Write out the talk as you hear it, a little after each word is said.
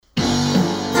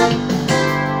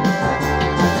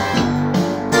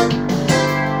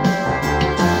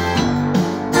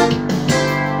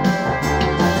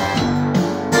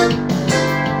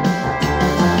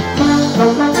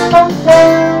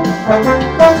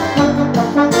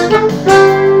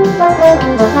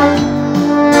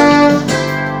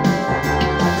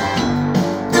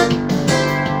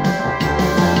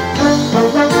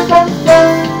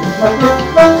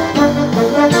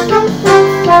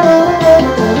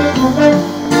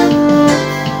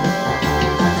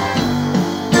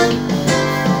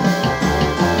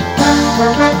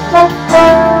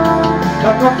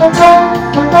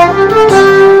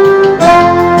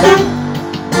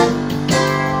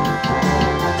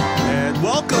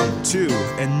to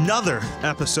another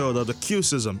episode of the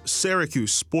Cusism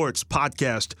Syracuse Sports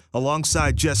Podcast.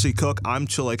 Alongside Jesse Cook, I'm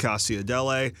Chile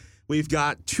Cassiadelle. We've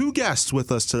got two guests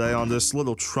with us today on this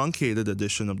little truncated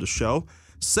edition of the show.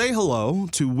 Say hello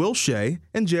to Will Shea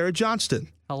and Jared Johnston.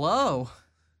 Hello.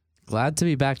 Glad to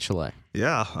be back, Chile.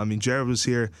 Yeah, I mean, Jared was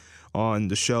here on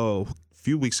the show a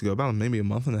few weeks ago, about maybe a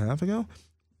month and a half ago.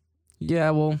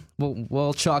 Yeah,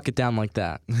 we'll chalk it down like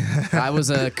that.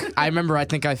 I remember I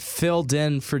think I filled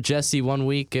in for Jesse one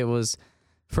week. It was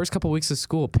first couple weeks of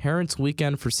school, parents'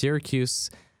 weekend for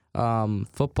Syracuse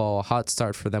football, a hot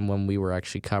start for them when we were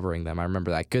actually covering them. I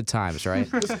remember that. Good times, right?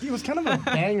 It was kind of a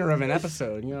banger of an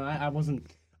episode. You know, I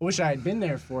wish I had been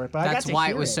there for it, but that's why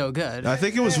it was so good. I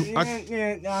think it was.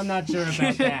 I'm not sure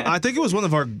about that. I think it was one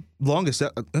of our longest,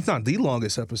 if not the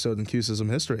longest episode in Cusism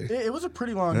history. It was a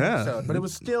pretty long episode, but it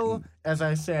was still, as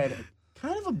I said,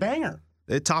 kind of a banger.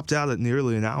 It topped out at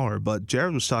nearly an hour, but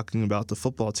Jared was talking about the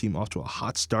football team off to a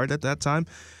hot start at that time.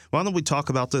 Why don't we talk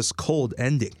about this cold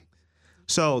ending?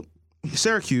 So,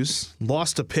 Syracuse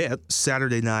lost to Pitt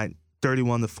Saturday night,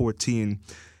 31-14,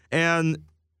 and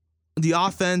the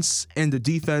offense and the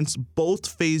defense, both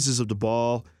phases of the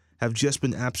ball, have just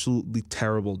been absolutely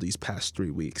terrible these past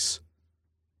 3 weeks.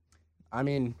 I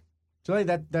mean,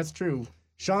 that's true.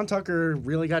 Sean Tucker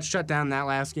really got shut down that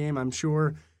last game. I'm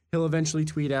sure he'll eventually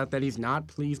tweet out that he's not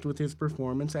pleased with his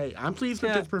performance. Hey, I'm pleased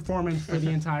with his performance for the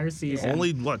entire season.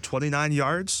 Only, 29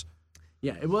 yards?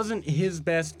 Yeah, it wasn't his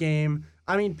best game.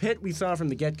 I mean, Pitt, we saw from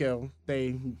the get-go,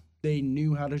 they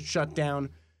knew how to shut down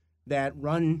that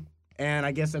run, and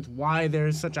I guess that's why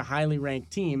they're such a highly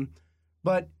ranked team.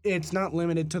 But it's not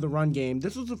limited to the run game.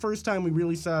 This was the first time we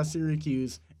really saw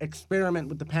Syracuse experiment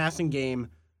with the passing game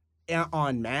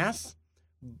en masse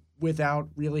without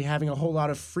really having a whole lot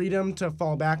of freedom to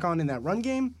fall back on in that run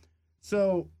game.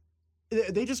 So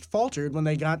they just faltered when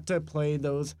they got to play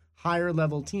those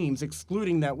higher-level teams,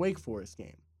 excluding that Wake Forest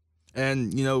game.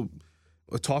 And,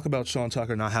 we'll talk about Sean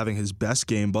Tucker not having his best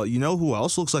game, but you know who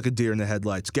else looks like a deer in the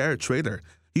headlights? Garrett Trader.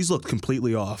 He's looked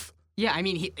completely off. Yeah, I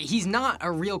mean, he's not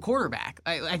a real quarterback.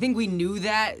 I think we knew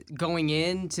that going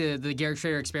into the Garrett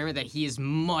Trader experiment, that he is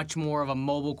much more of a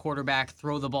mobile quarterback,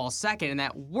 throw the ball second, and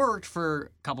that worked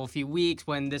for a few weeks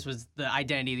when this was the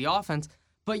identity of the offense.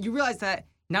 But you realize that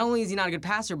not only is he not a good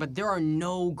passer, but there are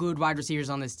no good wide receivers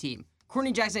on this team.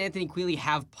 Courtney Jackson and Anthony Queeley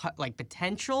have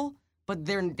potential, but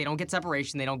they don't get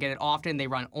separation. They don't get it often. They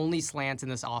run only slants in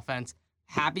this offense.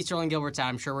 Happy Sterling Gilbert's out.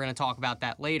 I'm sure we're going to talk about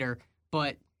that later.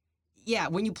 But, yeah,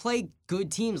 when you play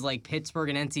good teams like Pittsburgh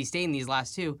and NC State in these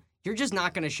last two, you're just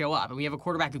not going to show up. And we have a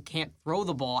quarterback who can't throw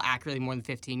the ball accurately more than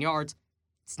 15 yards.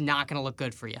 It's not going to look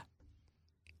good for you.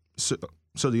 So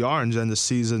the Orange end the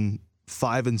season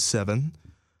 5-7.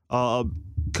 I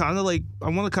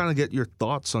want to get your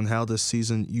thoughts on how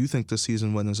you think this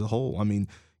season went as a whole. I mean,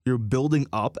 you're building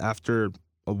up after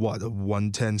a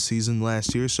 1-10 season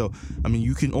last year. So, I mean,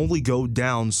 you can only go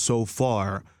down so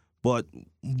far. But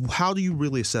how do you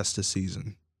really assess this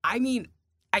season? I mean,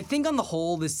 I think on the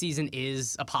whole, this season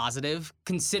is a positive.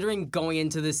 Considering going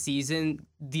into this season,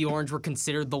 the Orange were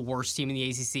considered the worst team in the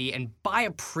ACC, and by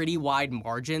a pretty wide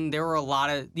margin. There were a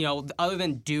lot of, other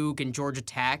than Duke and Georgia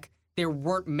Tech, there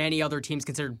weren't many other teams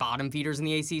considered bottom feeders in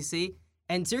the ACC.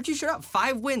 And Syracuse showed up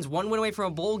 5 wins, 1 win away from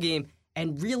a bowl game,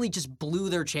 and really just blew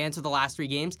their chance with the last 3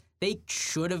 games. They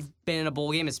should have been in a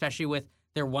bowl game, especially with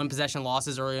their 1-possession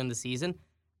losses earlier in the season.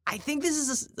 I think this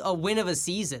is a win of a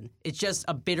season. It's just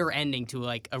a bitter ending to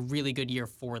a really good year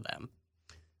for them.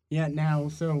 Yeah, now,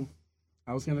 so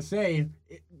I was going to say,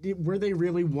 were they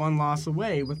really 1 loss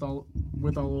away with all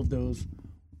of those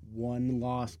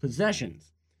 1-loss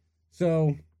possessions?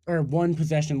 So, or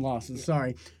 1-possession losses,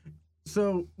 sorry.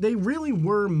 So they really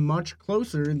were much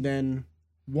closer than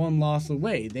 1 loss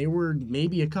away. They were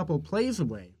maybe a couple plays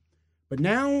away. But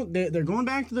now they're going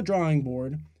back to the drawing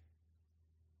board.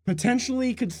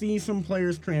 Potentially could see some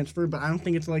players transfer, but I don't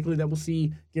think it's likely that we'll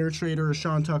see Garrett Trader or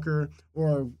Sean Tucker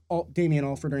or Damian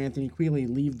Alford or Anthony Queeley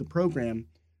leave the program.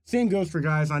 Same goes for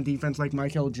guys on defense like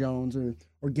Michael Jones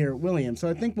or Garrett Williams. So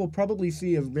I think we'll probably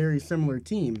see a very similar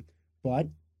team. But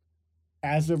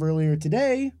as of earlier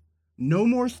today, no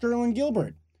more Sterling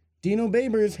Gilbert. Dino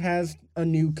Babers has a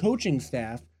new coaching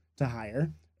staff to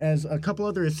hire, as a couple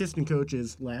other assistant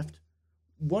coaches left.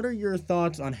 What are your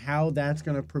thoughts on how that's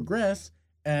going to progress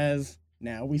as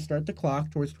now we start the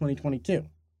clock towards 2022?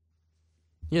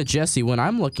 Yeah, Jesse, when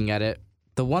I'm looking at it,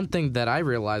 the one thing that I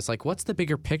realize, what's the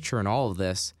bigger picture in all of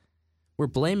this? We're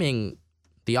blaming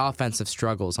the offensive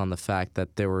struggles on the fact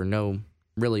that there were no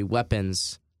really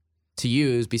weapons to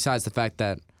use, besides the fact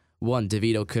that, one,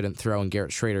 DeVito couldn't throw and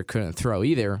Garrett Schrader couldn't throw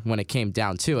either when it came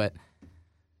down to it.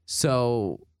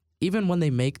 So even when they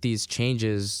make these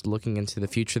changes looking into the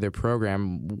future of their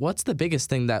program, what's the biggest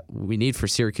thing that we need for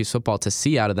Syracuse football to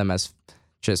see out of them as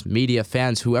just media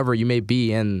fans, whoever you may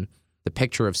be in the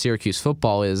picture of Syracuse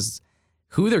football, is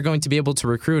who they're going to be able to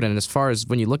recruit. And as far as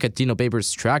when you look at Dino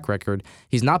Babers' track record,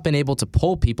 he's not been able to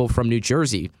pull people from New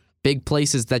Jersey, big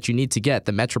places that you need to get,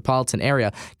 the metropolitan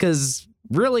area, because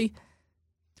really,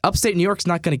 upstate New York's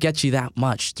not going to get you that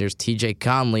much. There's TJ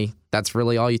Conley. That's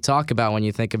really all you talk about when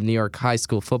you think of New York high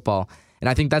school football. And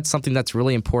I think that's something that's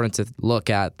really important to look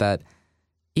at, that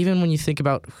even when you think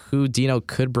about who Dino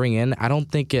could bring in, I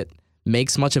don't think it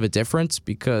makes much of a difference,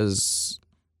 because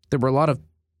there were a lot of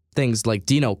things like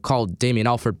Dino called Damian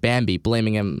Alford Bambi,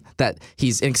 blaming him that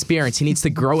he's inexperienced. He needs to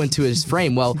grow into his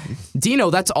frame. Well, Dino,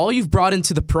 that's all you've brought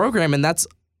into the program, and that's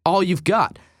all you've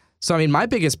got. So, I mean, my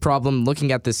biggest problem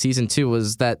looking at this season, too,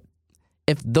 was that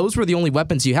if those were the only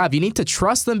weapons you have, you need to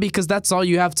trust them, because that's all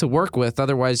you have to work with.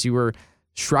 Otherwise, you were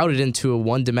shrouded into a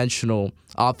one-dimensional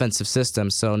offensive system.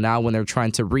 So now when they're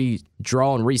trying to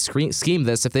redraw and re-scheme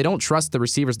this, if they don't trust the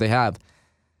receivers they have,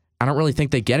 I don't really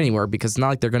think they get anywhere, because it's not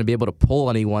like they're going to be able to pull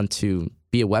anyone to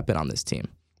be a weapon on this team.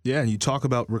 Yeah, and you talk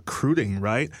about recruiting,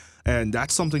 right? And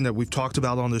that's something that we've talked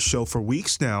about on this show for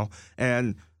weeks now.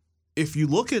 And if you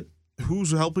look at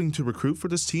who's helping to recruit for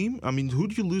this team, I mean, who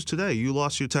did you lose today? You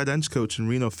lost your tight ends coach in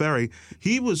Reno Ferry.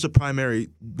 He was the primary,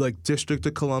 District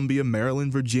of Columbia,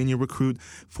 Maryland, Virginia recruit,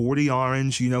 40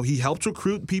 Orange. He helped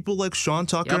recruit people like Sean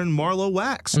Tucker and Marlo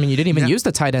Wax. I mean, you didn't even use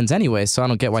the tight ends anyway, so I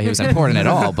don't get why he was important at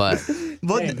all. But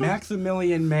hey,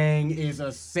 Maximilian Mang is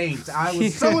a saint. I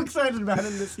was so excited about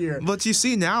him this year. But you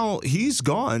see, now he's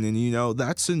gone, and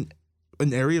that's an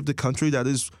area of the country that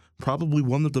is probably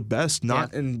one of the best,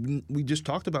 and we just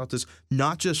talked about this,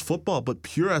 not just football, but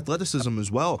pure athleticism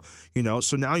as well.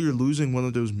 So now you're losing one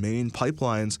of those main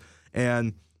pipelines,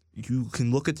 and you can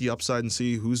look at the upside and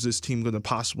see who's this team going to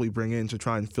possibly bring in to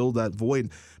try and fill that void.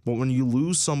 But when you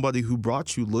lose somebody who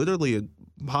brought you literally a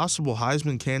possible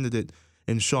Heisman candidate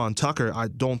in Sean Tucker, I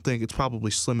don't think it's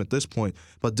probably slim at this point,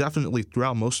 but definitely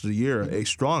throughout most of the year, a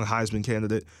strong Heisman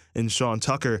candidate in Sean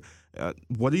Tucker.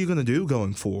 What are you going to do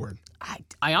going forward?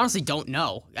 I honestly don't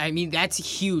know. I mean, that's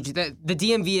huge. The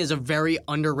DMV is a very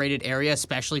underrated area,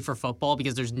 especially for football,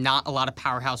 because there's not a lot of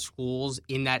powerhouse schools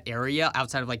in that area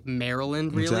outside of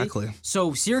Maryland, really. Exactly.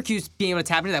 So Syracuse being able to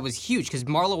tap into that was huge, because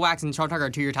Marlo Wax and Sean Tucker are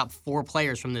two of your top 4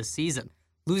 players from this season.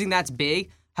 Losing that's big.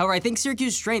 However, I think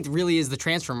Syracuse's strength really is the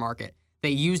transfer market. They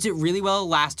used it really well the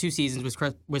last 2 seasons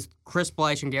with Chris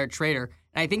Bleich and Garrett Schrader,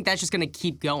 and I think that's just going to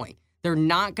keep going. They're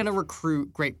not going to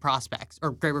recruit great prospects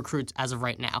or great recruits as of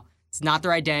right now. It's not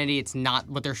their identity. It's not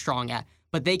what they're strong at.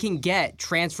 But they can get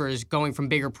transfers going from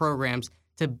bigger programs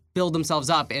to build themselves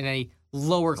up in a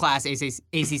lower-class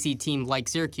ACC team like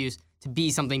Syracuse to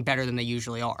be something better than they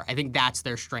usually are. I think that's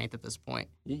their strength at this point.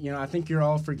 I think you're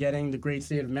all forgetting the great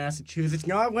state of Massachusetts.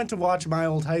 I went to watch my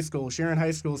old high school, Sharon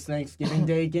High School's Thanksgiving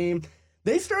Day game.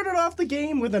 They started off the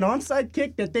game with an onside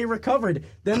kick that they recovered.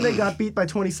 Then they got beat by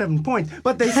 27 points.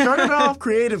 But they started off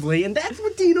creatively, and that's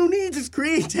what Dino needs is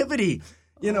creativity.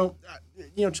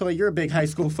 Chile, you're a big high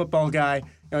school football guy.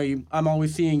 I'm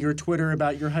always seeing your Twitter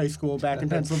about your high school back in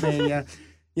Pennsylvania.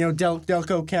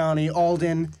 Delco County,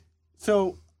 Alden.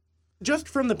 So just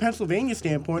from the Pennsylvania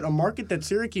standpoint, a market that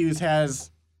Syracuse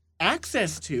has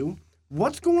access to,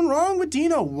 what's going wrong with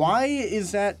Dino? Why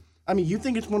is that? I mean, you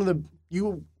think it's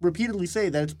you repeatedly say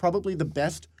that it's probably the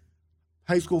best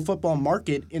high school football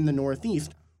market in the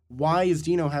Northeast. Why is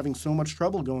Dino having so much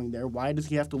trouble going there? Why does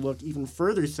he have to look even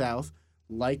further south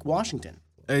like Washington?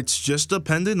 It's just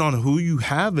dependent on who you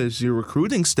have as your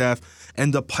recruiting staff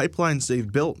and the pipelines they've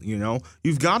built,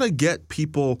 You've got to get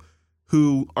people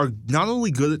who are not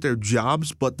only good at their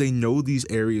jobs, but they know these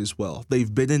areas well.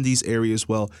 They've been in these areas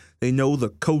well. They know the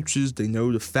coaches, they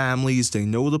know the families, they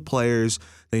know the players,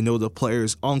 they know the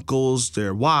players' uncles,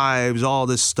 their wives, all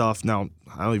this stuff. Now,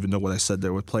 I don't even know what I said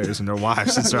there with players and their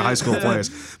wives since they're high school players.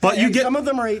 But some of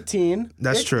them are 18.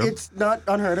 That's true. It's not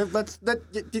unheard of. Let's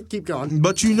keep going.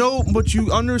 But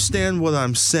you understand what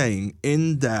I'm saying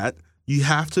in that you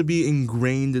have to be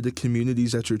ingrained in the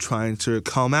communities that you're trying to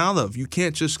come out of. You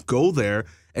can't just go there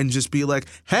and just be like,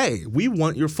 hey, we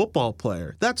want your football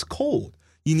player. That's cold.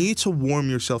 You need to warm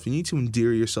yourself. You need to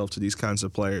endear yourself to these kinds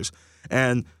of players.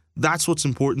 And that's what's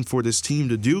important for this team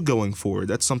to do going forward.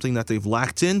 That's something that they've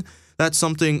lacked in. That's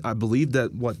something I believe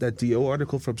that DO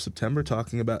article from September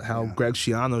talking about how Greg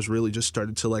Schiano's really just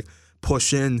started to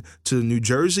push in to New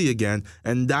Jersey again.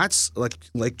 And that's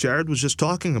like Jared was just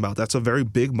talking about. That's a very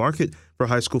big market for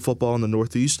high school football in the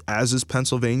Northeast, as is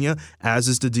Pennsylvania, as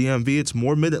is the DMV. It's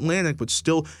more mid-Atlantic, but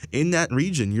still in that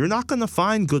region. You're not going to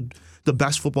find good the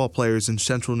best football players in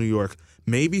central New York.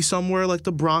 Maybe somewhere like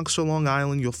the Bronx or Long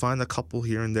Island, you'll find a couple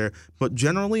here and there. But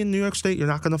generally in New York State, you're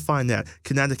not going to find that.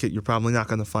 Connecticut, you're probably not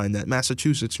going to find that.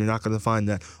 Massachusetts, you're not going to find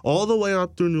that. All the way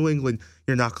up through New England,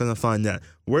 you're not going to find that.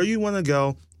 Where you want to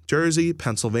go, Jersey,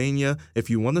 Pennsylvania.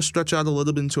 If you want to stretch out a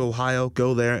little bit into Ohio,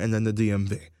 go there, and then the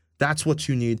DMV. That's what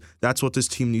you need. That's what this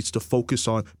team needs to focus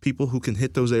on. People who can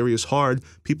hit those areas hard,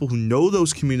 people who know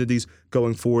those communities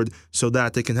going forward so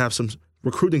that they can have some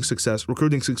recruiting success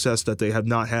that they have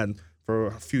not had for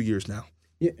a few years now.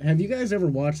 Yeah, have you guys ever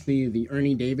watched the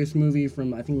Ernie Davis movie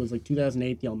from, I think it was like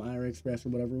 2008, The Elmira Express or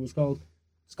whatever it was called?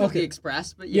 It's called The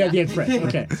Express, but yeah. Yeah, The Express,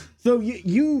 okay. So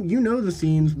you know the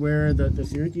scenes where the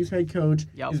Syracuse head coach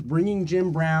is bringing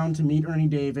Jim Brown to meet Ernie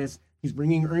Davis. He's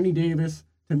bringing Ernie Davis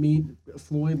to meet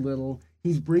Floyd Little.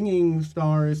 He's bringing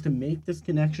stars to make this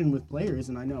connection with players,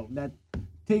 and I know that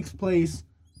takes place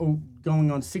going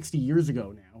on 60 years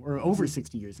ago now, or over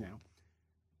 60 years now.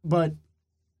 But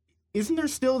isn't there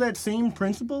still that same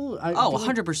principle?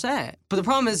 100%. But the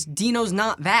problem is Dino's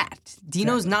not that.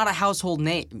 Dino's not a household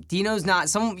name. Dino's not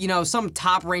some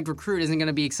top-ranked recruit isn't going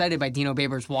to be excited by Dino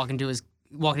Babers walking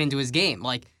into his game.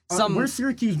 Like we're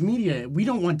Syracuse media. We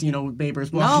don't want Dino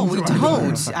Babers No, walking we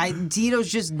don't. Dino's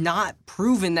just not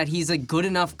proven that he's a good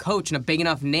enough coach and a big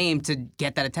enough name to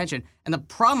get that attention. And the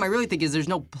problem I really think is there's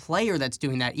no player that's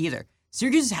doing that either.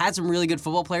 Syracuse has had some really good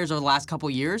football players over the last couple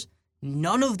of years.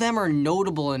 None of them are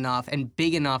notable enough and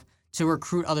big enough to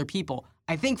recruit other people.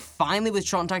 I think finally with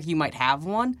Sean Tucker you might have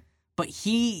one, but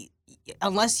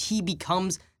unless he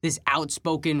becomes this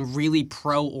outspoken, really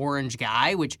pro-orange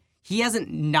guy, which he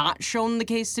hasn't not shown the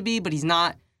case to be, but he's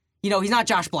not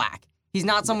Josh Black. He's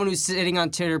not someone who's sitting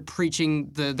on Twitter preaching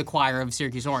the choir of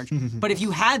Syracuse Orange. But if you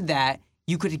had that,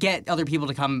 you could get other people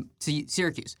to come to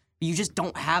Syracuse. But you just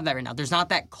don't have that right now. There's not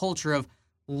that culture of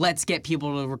let's get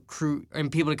people to recruit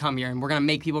and people to come here, and we're going to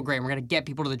make people great, and we're going to get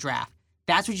people to the draft.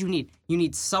 That's what you need. You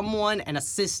need someone and a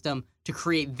system to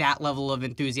create that level of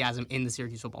enthusiasm in the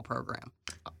Syracuse football program.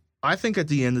 I think at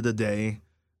the end of the day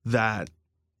that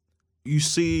you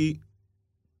see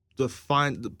the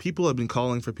people have been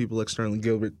calling for people like Sterling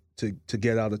Gilbert to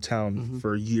get out of town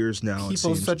for years now.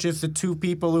 People such as the two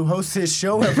people who host this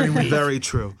show every week. Very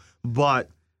true. But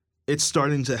it's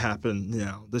starting to happen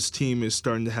now. This team is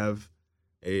starting to have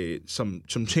some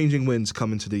changing winds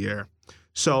come into the air.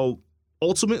 So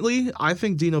ultimately, I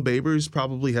think Dino Babers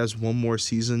probably has one more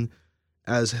season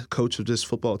as coach of this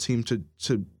football team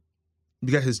to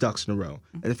get his ducks in a row.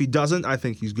 And if he doesn't, I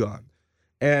think he's gone.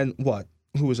 And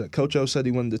who was that? Coach O said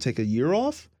he wanted to take a year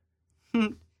off?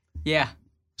 Yeah.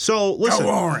 So listen,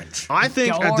 Go Orange. I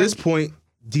think at this point,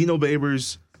 Dino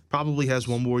Babers probably has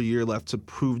one more year left to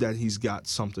prove that he's got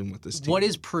something with this team. What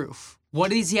is proof?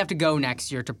 What does he have to go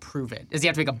next year to prove it? Does he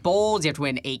have to make a bowl? Does he have to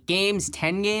win 8 games,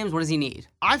 10 games? What does he need?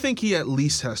 I think he at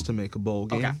least has to make a bowl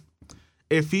game. Okay.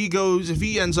 If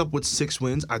he ends up with 6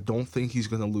 wins, I don't think he's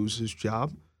going to lose his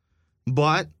job.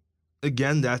 But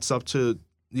again, that's up to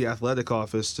the athletic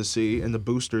office to see, and the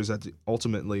boosters that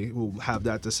ultimately will have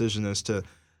that decision as to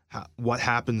what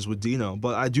happens with Dino.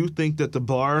 But I do think that the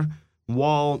bar,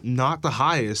 while not the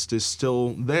highest, is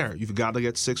still there. You've got to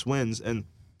get 6 wins, and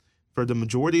for the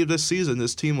majority of this season,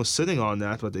 this team was sitting on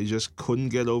that, but they just couldn't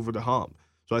get over the hump.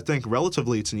 So I think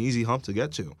relatively it's an easy hump to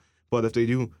get to. But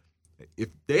if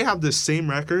they have this same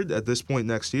record at this point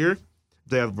next year, if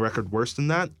they have a record worse than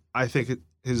that, I think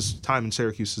his time in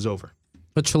Syracuse is over.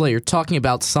 But Chalet, you're talking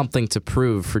about something to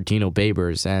prove for Dino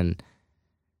Babers, and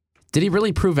did he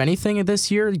really prove anything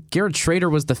this year? Garrett Schrader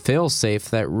was the fail-safe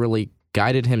that really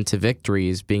guided him to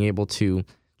victories, being able to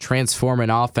transform an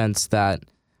offense that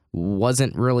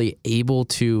wasn't really able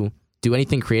to do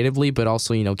anything creatively, but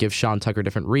also, give Sean Tucker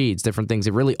different reads, different things.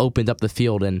 It really opened up the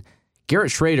field, and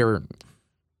Garrett Schrader,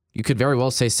 you could very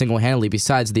well say single-handedly,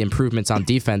 besides the improvements on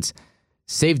defense,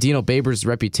 saved Dino Babers'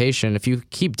 reputation. If you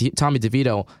keep Tommy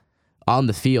DeVito on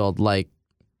the field,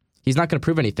 he's not going to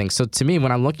prove anything. So to me,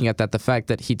 when I'm looking at that, the fact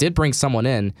that he did bring someone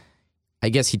in, I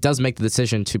guess he does make the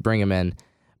decision to bring him in,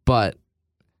 but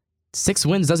 6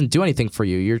 wins doesn't do anything for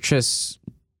you. You're just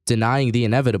denying the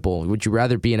inevitable. Would you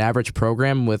rather be an average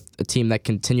program with a team that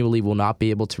continually will not be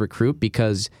able to recruit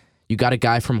because you got a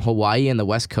guy from Hawaii and the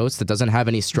West Coast that doesn't have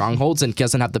any strongholds and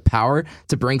doesn't have the power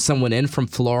to bring someone in from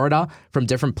Florida, from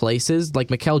different places? Like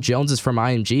Mikel Jones is from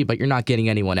IMG, but you're not getting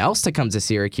anyone else to come to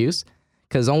Syracuse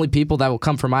because only people that will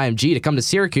come from IMG to come to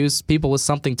Syracuse, people with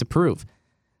something to prove.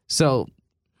 So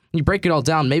you break it all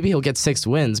down, maybe he'll get 6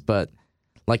 wins, but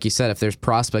like you said, if there's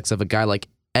prospects of a guy like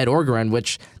Ed Orgeron,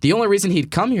 which the only reason he'd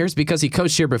come here is because he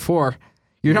coached here before.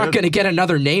 You're not going to get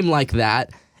another name like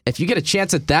that. If you get a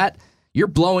chance at that, you're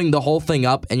blowing the whole thing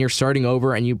up and you're starting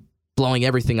over and you blowing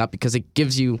everything up because it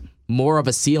gives you more of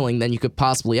a ceiling than you could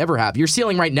possibly ever have. Your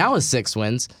ceiling right now is 6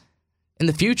 wins. In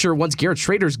the future, once Garrett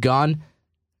Schrader's gone,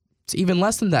 it's even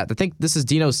less than that. I think this is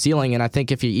Dino's ceiling, and I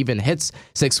think if he even hits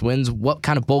 6 wins, what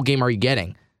kind of bowl game are you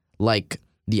getting? Like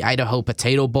the Idaho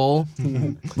Potato Bowl?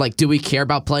 Like, do we care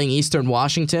about playing Eastern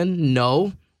Washington?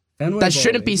 No. That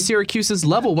shouldn't be Syracuse's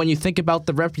level when you think about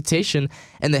the reputation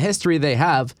and the history they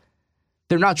have.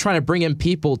 They're not trying to bring in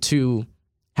people to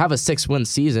have a 6-win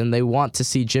season. They want to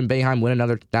see Jim Boeheim win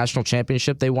another national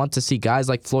championship. They want to see guys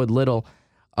like Floyd Little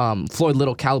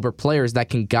caliber players that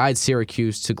can guide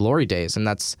Syracuse to glory days, and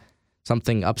that's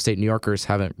something upstate New Yorkers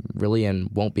haven't really and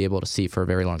won't be able to see for a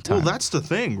very long time. Well, that's the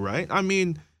thing, right? I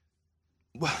mean,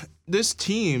 this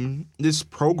team, this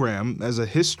program as a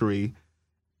history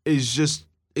is just,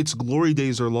 its glory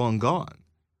days are long gone.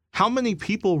 How many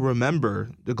people remember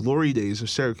the glory days of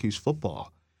Syracuse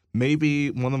football?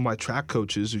 Maybe one of my track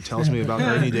coaches who tells me about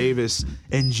Ernie Davis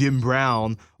and Jim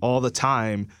Brown all the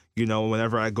time. You know,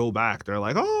 whenever I go back, they're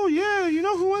like, oh, yeah, you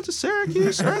know who went to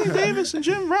Syracuse? Ernie Davis and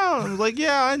Jim Brown. I'm like,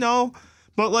 yeah, I know.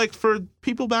 But, like, for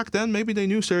people back then, maybe they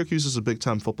knew Syracuse was a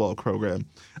big-time football program.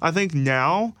 I think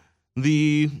now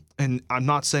and I'm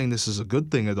not saying this is a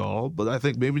good thing at all, but I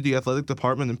think maybe the athletic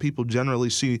department and people generally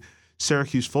see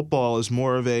Syracuse football as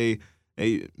more of a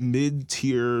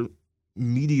mid-tier,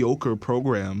 mediocre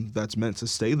program that's meant to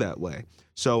stay that way.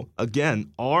 So,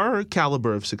 again, our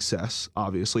caliber of success,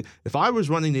 obviously, if I was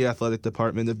running the athletic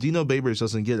department, if Dino Babers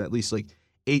doesn't get at least,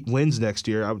 8 wins next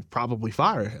year, I would probably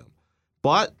fire him.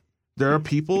 But there are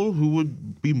people who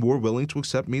would be more willing to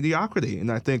accept mediocrity.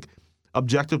 And I think,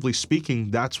 objectively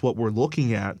speaking, that's what we're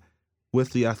looking at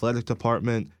with the athletic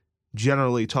department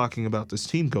generally talking about this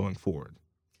team going forward.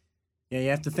 Yeah, you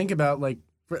have to think about,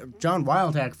 John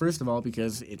Wildhack, first of all,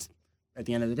 because it's, at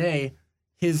the end of the day,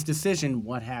 his decision,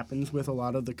 what happens with a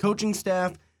lot of the coaching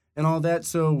staff and all that.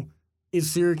 So is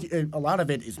Syracuse, a lot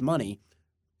of it is money.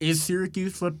 Is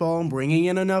Syracuse football bringing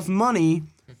in enough money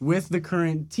with the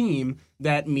current team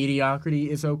that mediocrity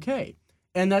is okay?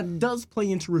 And that does play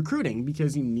into recruiting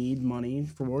because you need money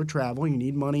for travel. You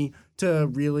need money to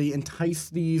really entice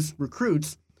these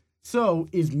recruits. So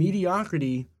is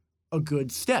mediocrity a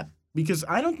good step? Because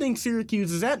I don't think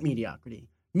Syracuse is at mediocrity.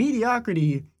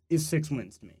 Mediocrity is 6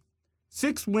 wins to me.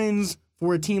 6 wins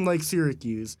for a team like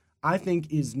Syracuse, I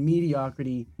think, is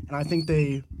mediocrity, and I think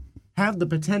they have the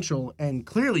potential, and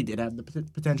clearly did have the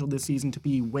potential this season, to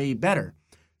be way better.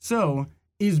 So,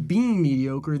 is being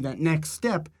mediocre that next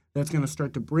step that's going to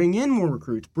start to bring in more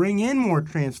recruits, bring in more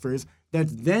transfers,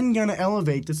 that's then going to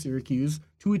elevate the Syracuse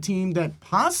to a team that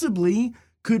possibly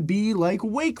could be like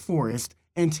Wake Forest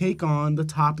and take on the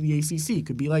top of the ACC,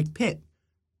 could be like Pitt.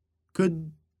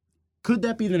 Could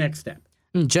that be the next step?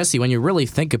 Jesse, when you really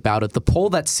think about it, the pull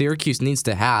that Syracuse needs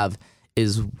to have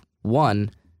is, one,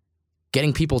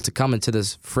 getting people to come into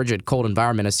this frigid, cold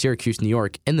environment of Syracuse, New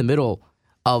York, in the middle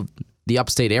of the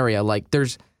upstate area.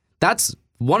 That's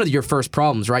one of your first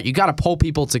problems, right? You got to pull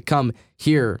people to come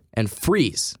here and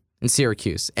freeze in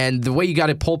Syracuse. And the way you got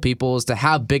to pull people is to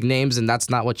have big names, and that's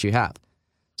not what you have.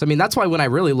 So, that's why when I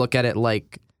really look at it,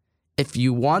 if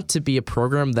you want to be a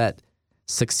program that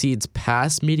succeeds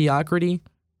past mediocrity,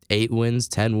 8 wins,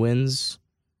 10 wins,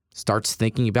 starts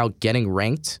thinking about getting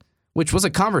ranked, which was a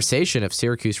conversation if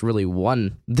Syracuse really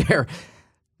won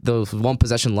those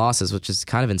one-possession losses, which is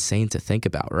kind of insane to think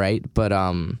about, right? But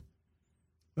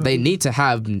they need to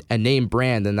have a name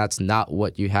brand, and that's not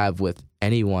what you have with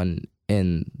anyone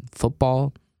in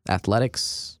football,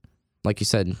 athletics. Like you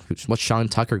said, what's Sean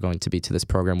Tucker going to be to this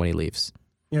program when he leaves?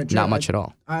 Joe, not much at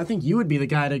all. I think you would be the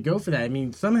guy to go for that.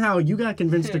 Somehow you got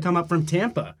convinced to come up from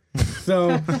Tampa.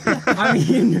 So,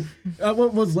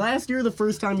 what was last year the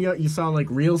first time you saw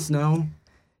real snow?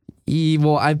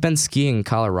 Well, I've been skiing in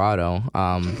Colorado.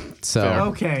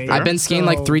 Okay. I've been skiing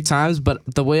 3 times, but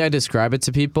the way I describe it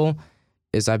to people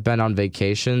is I've been on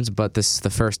vacations, but this is the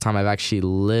first time I've actually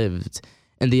lived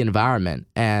in the environment.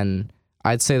 And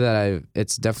I'd say that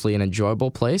it's definitely an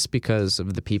enjoyable place because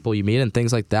of the people you meet and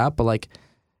things like that. But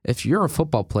if you're a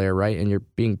football player, right, and you're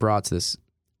being brought to this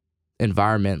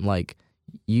environment,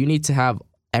 you need to have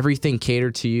everything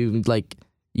catered to you.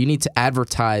 You need to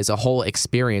advertise a whole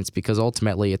experience because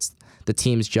ultimately it's the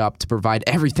team's job to provide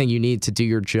everything you need to do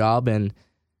your job. And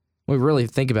when we really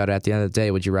think about it, at the end of the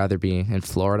day, would you rather be in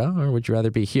Florida or would you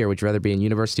rather be here? Would you rather be in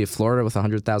University of Florida with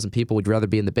 100,000 people? Would you rather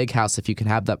be in the big house if you can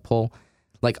have that pull?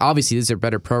 Obviously, these are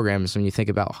better programs when you think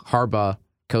about Harbaugh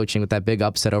coaching with that big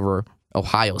upset over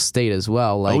Ohio State as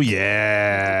well. Oh,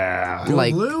 yeah.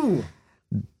 Go Blue.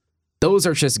 Those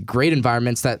are just great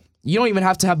environments that you don't even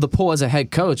have to have the pull as a head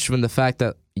coach, from the fact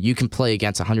that you can play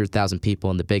against 100,000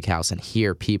 people in the big house and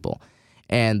hear people.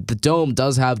 And the Dome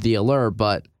does have the allure,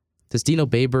 but does Dino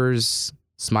Babers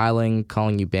smiling,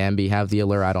 calling you Bambi have the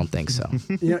allure? I don't think so.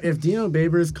 If Dino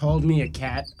Babers called me a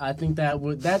cat, I think that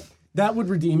would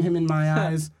redeem him in my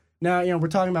eyes. Now, we're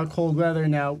talking about cold weather.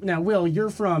 Now, Will, you're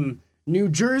from New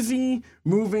Jersey,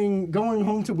 going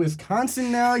home to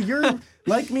Wisconsin now. You're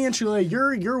like me and Chile.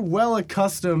 You're well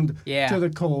accustomed to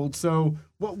the cold. So,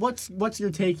 what's your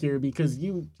take here? Because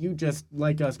you just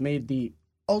like us made the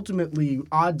ultimately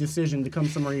odd decision to come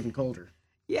somewhere even colder.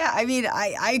 Yeah, I mean,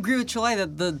 I agree with Chile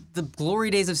that the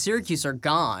glory days of Syracuse are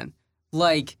gone.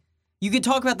 Like, you could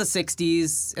talk about the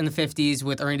 60s and the 50s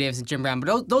with Ernie Davis and Jim Brown,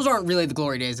 but those aren't really the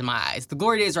glory days in my eyes. The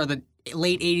glory days are the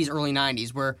late 80s, early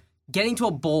 90s, where getting to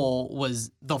a bowl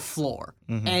was the floor.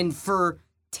 Mm-hmm. And for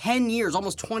 10 years,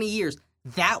 almost 20 years,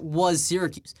 that was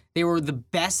Syracuse. They were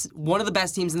one of the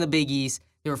best teams in the Big East.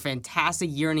 They were fantastic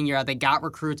year in and year out. They got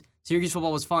recruits. Syracuse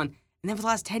football was fun. And then for the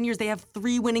last 10 years, they have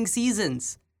 3 winning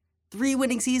seasons. 3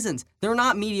 winning seasons. They're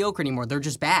not mediocre anymore. They're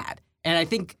just bad. And I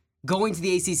think going to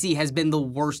the ACC has been the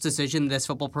worst decision this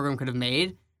football program could have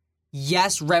made.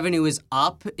 Yes, revenue is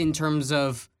up in terms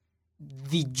of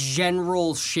the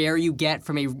general share you get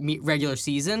from a regular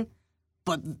season,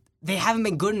 but they haven't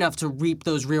been good enough to reap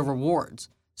those real rewards.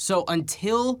 So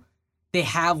until they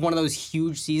have one of those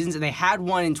huge seasons, and they had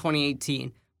one in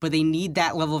 2018, but they need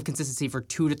that level of consistency for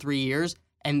 2 to 3 years,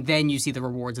 and then you see the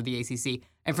rewards of the ACC.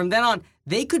 And from then on,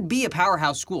 they could be a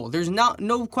powerhouse school. There's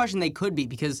no question they could be,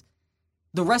 because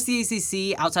the rest of the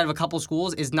ACC, outside of a couple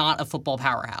schools, is not a football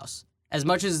powerhouse. As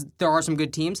much as there are some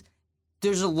good teams,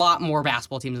 there's a lot more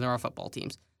basketball teams than there are football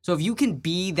teams. So if you can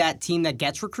be that team that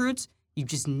gets recruits, you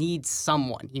just need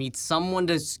someone. You need someone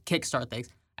to kickstart things.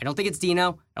 I don't think it's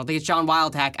Dino. I don't think it's John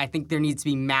Wildhack. I think there needs to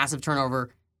be massive turnover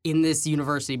in this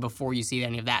university before you see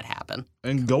any of that happen.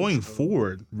 And going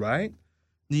forward, right?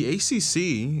 The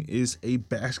ACC is a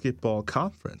basketball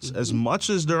conference. Mm-hmm. As much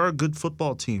as there are good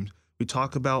football teams, we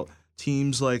talk about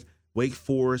teams like Wake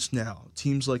Forest now,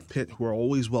 teams like Pitt who are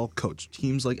always well coached,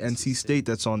 teams like NC State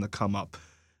that's on the come up.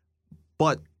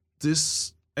 But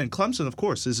this, and Clemson, of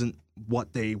course, isn't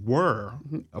what they were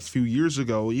a few years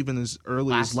ago, even as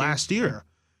early as last year,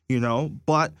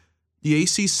 But the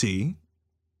ACC,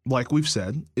 like we've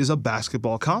said, is a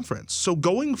basketball conference. So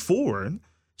going forward,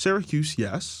 Syracuse,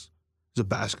 yes, is a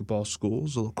basketball school,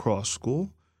 is a lacrosse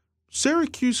school.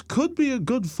 Syracuse could be a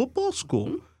good football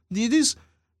school. Mm-hmm.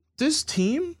 This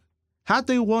team, had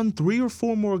they won 3 or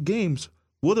 4 more games,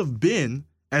 would have been,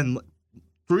 and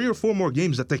 3 or 4 more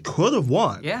games that they could have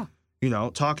won. Yeah.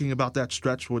 Talking about that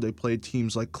stretch where they played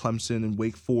teams like Clemson and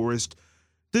Wake Forest,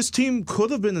 this team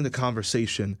could have been in the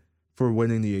conversation for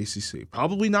winning the ACC.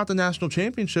 Probably not the national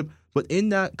championship, but in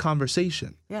that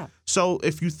conversation. Yeah. So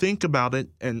if you think about it,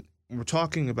 and we're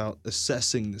talking about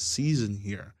assessing the season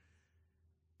here,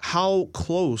 how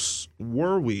close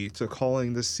were we to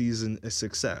calling this season a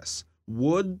success?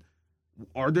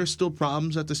 Are there still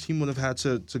problems that this team would have had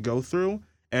to go through?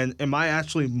 And am I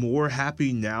actually more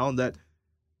happy now that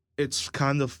it's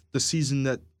kind of the season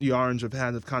that the Orange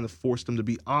have kind of forced them to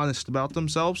be honest about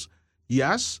themselves?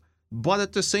 Yes, but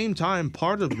at the same time,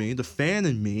 part of me, the fan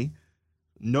in me,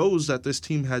 knows that this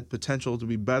team had potential to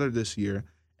be better this year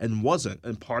and wasn't.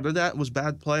 And part of that was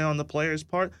bad play on the players'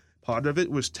 part. Part of it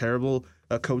was terrible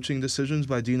coaching decisions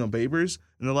by Dino Babers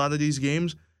in a lot of these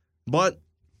games. But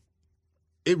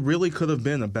it really could have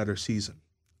been a better season.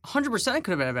 100% it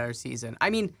could have been a better season. I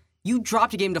mean, you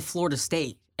dropped a game to Florida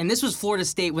State. And this was Florida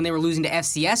State when they were losing to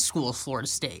FCS schools, Florida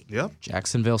State. Yep.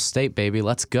 Jacksonville State, baby.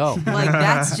 Let's go.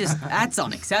 That's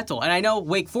unacceptable. And I know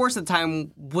Wake Forest at the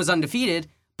time was undefeated,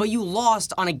 but you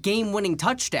lost on a game-winning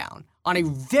touchdown on a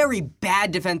very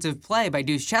bad defensive play by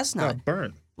Deuce Chestnut.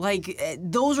 Burn.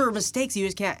 Those are mistakes you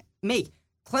just can't make.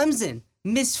 Clemson,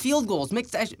 missed field goals,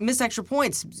 missed extra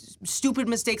points, stupid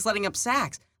mistakes letting up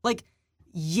sacks.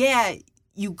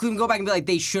 You can go back and be like,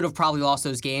 they should have probably lost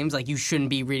those games. You shouldn't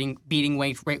be beating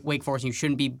Wake Forest, and you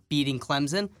shouldn't be beating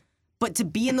Clemson. But to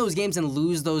be in those games and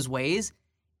lose those ways,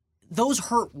 those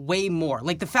hurt way more.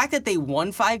 The fact that they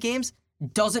won 5 games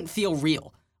doesn't feel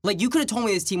real. You could have told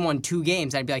me this team won 2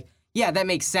 games, and I'd be like, yeah, that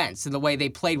makes sense in the way they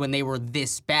played when they were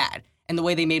this bad and the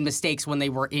way they made mistakes when they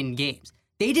were in games.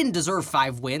 They didn't deserve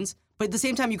 5 wins, but at the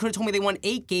same time, you could have told me they won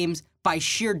 8 games by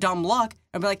sheer dumb luck.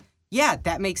 I'd be like, yeah,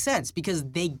 that makes sense because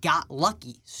they got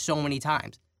lucky so many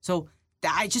times. So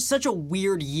it's just such a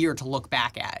weird year to look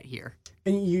back at here.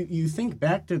 And you think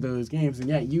back to those games,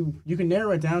 and you can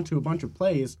narrow it down to a bunch of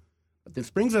plays. But this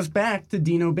brings us back to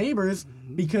Dino Babers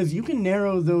because you can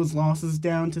narrow those losses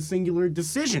down to singular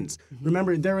decisions.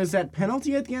 Remember, there was that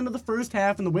penalty at the end of the first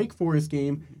half in the Wake Forest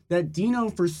game that Dino,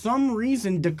 for some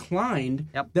reason, declined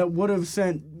that would have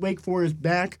sent Wake Forest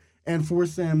back and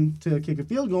forced them to kick a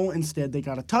field goal. Instead, they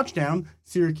got a touchdown.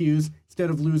 Syracuse, instead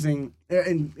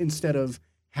of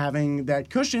having that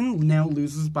cushion, now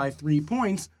loses by 3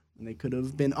 points. And they could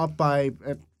have been up by,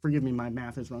 forgive me, my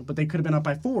math is wrong, but they could have been up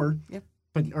by 4. Yep.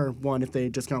 Or 1 if they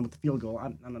had just gone with the field goal. I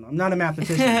don't know. I'm not a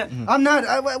mathematician. I'm not.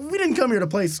 We didn't come here to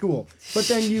play school. But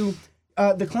then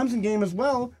the Clemson game as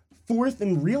well, 4th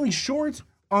and really short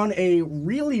on a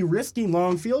really risky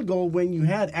long field goal when you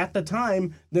had, at the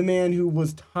time, the man who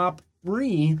was top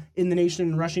 3 in the nation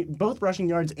in both rushing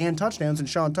yards and touchdowns, and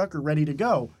Sean Tucker ready to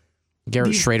go.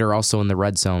 Garrett Schrader also in the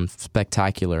red zone,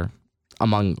 spectacular.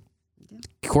 Among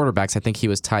quarterbacks, I think he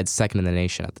was tied 2nd in the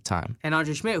nation at the time. And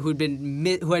Andre Schmidt, who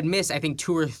had missed, I think,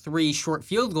 2 or 3 short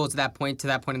field goals to that point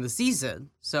in the season.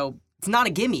 So it's not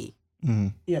a gimme. Mm-hmm.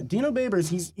 Yeah, Dino Babers,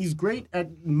 he's great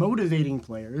at motivating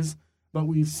players, but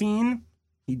we've seen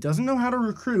he doesn't know how to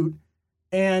recruit,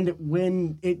 and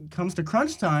when it comes to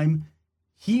crunch time,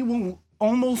 he will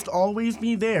almost always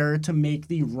be there to make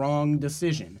the wrong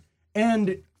decision.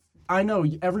 And I know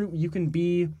you can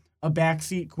be a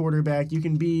backseat quarterback, you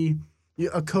can be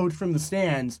a coach from the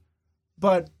stands,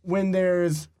 but when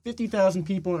there's 50,000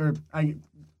 people, or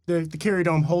the Carrier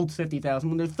Dome holds 50,000,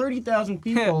 when there's 30,000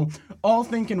 people all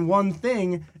thinking one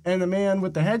thing, and the man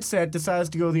with the headset decides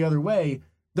to go the other way,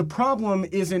 the problem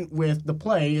isn't with the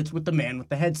play, it's with the man with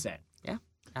the headset. Yeah,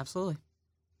 absolutely.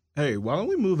 Hey, why don't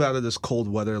we move out of this cold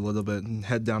weather a little bit and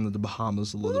head down to the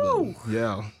Bahamas a little bit?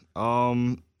 Yeah.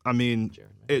 I mean,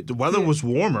 the weather was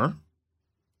warmer.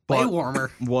 Way But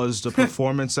warmer. was the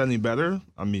performance any better?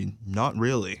 I mean, not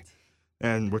really.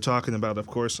 And we're talking about, of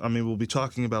course, we'll be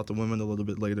talking about the women a little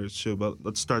bit later too, but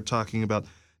let's start talking about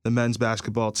the men's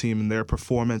basketball team and their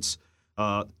performance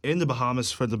in the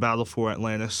Bahamas for the Battle for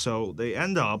Atlantis. So they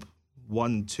end up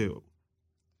 1-2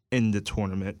 in the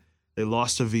tournament. They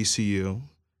lost to VCU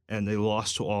and they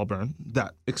lost to Auburn.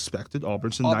 That expected.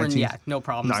 Auburn's the 19th, no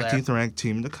problems 19th there. ranked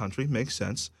team in the country. Makes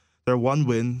sense. Their one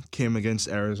win came against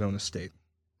Arizona State.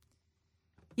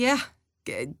 Yeah,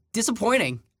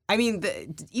 disappointing. I mean,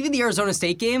 even the Arizona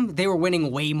State game, they were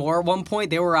winning way more at one point.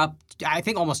 They were up, I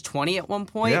think, almost 20 at one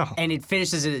point, and it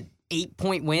finished as an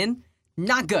 8-point win.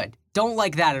 Not good. Don't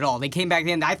like that at all. They came back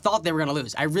in. I thought they were going to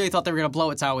lose. I really thought they were going to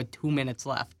blow it out with 2 minutes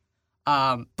left.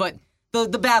 But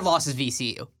the bad loss is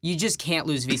VCU. You just can't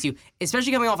lose VCU,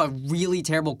 especially coming off a really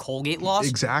terrible Colgate loss.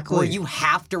 Exactly. Where you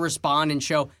have to respond and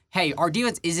show, hey, our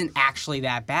defense isn't actually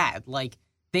that bad. Like,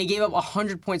 they gave up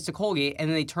 100 points to Colgate, and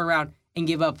then they turn around and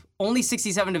give up only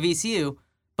 67 to VCU,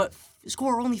 but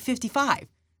score only 55.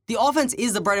 The offense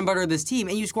is the bread and butter of this team,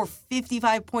 and you score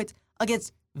 55 points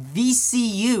against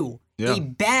VCU, a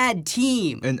bad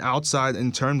team. And outside,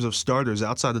 in terms of starters,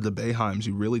 outside of the Boeheims,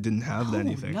 you really didn't have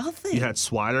anything. Nothing. You had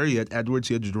Swider, you had Edwards,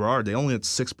 you had Gerard. They only had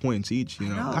 6 points each. You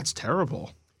know, that's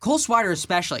terrible. Cole Swider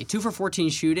especially, 2 for 14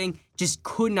 shooting, just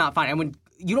could not find it. And when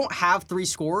you don't have 3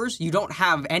 scorers, you don't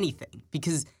have anything.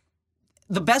 Because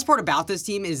the best part about this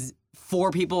team is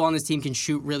 4 people on this team can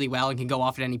shoot really well and can go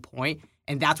off at any point.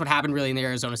 And that's what happened really in the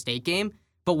Arizona State game.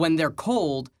 But when they're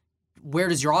cold, where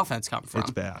does your offense come from?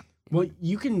 It's bad. Well,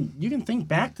 you can think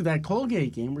back to that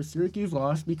Colgate game where Syracuse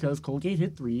lost because Colgate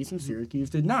hit threes and Syracuse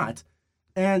did not.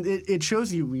 And it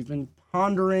shows you we've been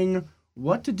pondering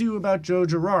what to do about Joe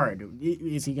Girard.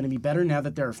 Is he going to be better now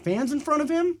that there are fans in front of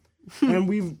him? And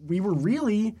we were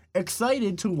really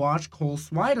excited to watch Cole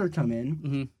Swider come in.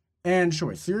 Mm-hmm. And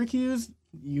sure, Syracuse,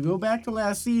 you go back to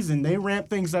last season, they ramped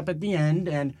things up at the end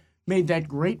and made that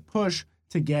great push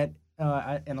to get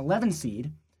an 11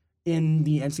 seed in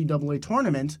the NCAA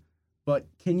tournament. But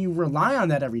can you rely on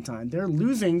that every time? They're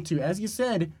losing to, as you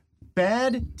said,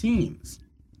 bad teams.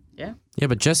 Yeah. Yeah,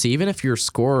 but Jesse, even if your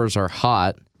scorers are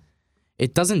hot,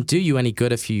 it doesn't do you any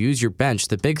good if you use your bench.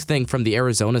 The big thing from the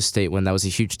Arizona State win, that was a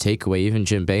huge takeaway, even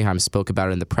Jim Boeheim spoke about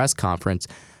it in the press conference,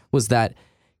 was that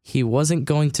he wasn't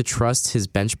going to trust his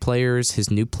bench players,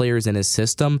 his new players in his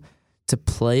system, to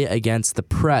play against the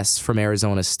press from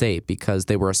Arizona State because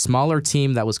they were a smaller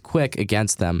team that was quick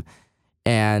against them.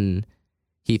 And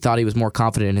he thought he was more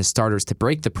confident in his starters to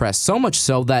break the press, so much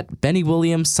so that Benny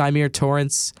Williams, Symir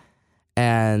Torrance,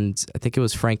 and I think it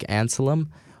was Frank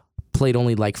Anselm played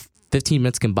only like 15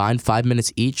 minutes combined, 5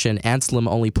 minutes each, and Anselm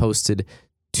only posted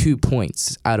 2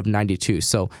 points out of 92.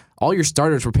 So all your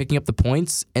starters were picking up the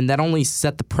points, and that only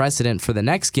set the precedent for the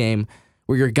next game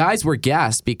where your guys were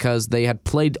gassed because they had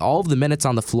played all of the minutes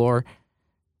on the floor.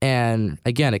 And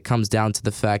again, it comes down to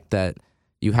the fact that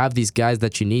you have these guys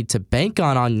that you need to bank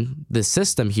on the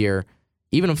system here,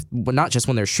 even if not just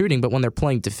when they're shooting, but when they're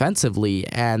playing defensively,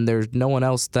 and there's no one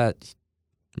else that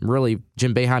really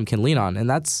Jim Boeheim can lean on. And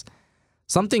that's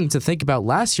something to think about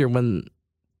last year when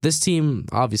this team,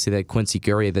 obviously they had Quincy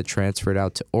Guerrier that transferred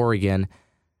out to Oregon,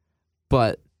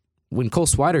 but when Cole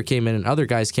Swider came in and other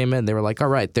guys came in, they were like, all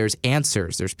right, there's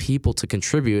answers, there's people to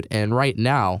contribute, and right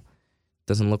now, it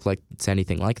doesn't look like it's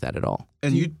anything like that at all.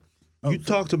 And you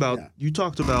talked about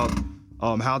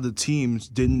how the teams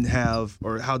didn't have,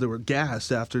 or how they were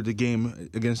gassed after the game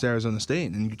against Arizona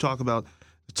State, and you talk about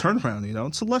the turnaround.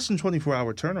 It's a less than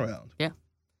 24-hour turnaround.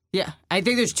 Yeah, I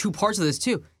think there's two parts of this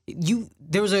too.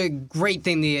 There was a great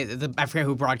thing I forget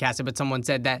who broadcasted, but someone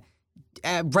said that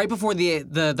right before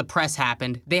the press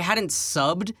happened, they hadn't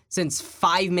subbed since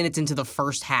 5 minutes into the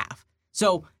first half.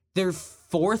 So their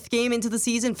fifth game into the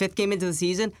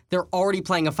season, they're already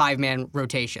playing a 5-man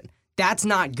rotation. That's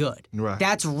not good. Right.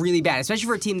 That's really bad, especially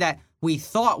for a team that we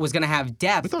thought was going to have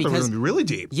depth. We thought they were going to be really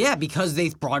deep. Yeah, because they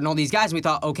brought in all these guys, and we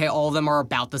thought, okay, all of them are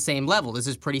about the same level. This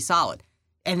is pretty solid.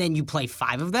 And then you play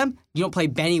 5 of them. You don't play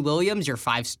Benny Williams, your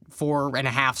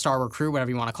 4.5-star recruit, whatever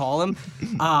you want to call him.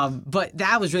 But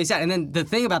that was really sad. And then the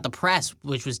thing about the press,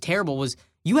 which was terrible, was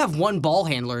you have one ball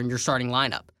handler in your starting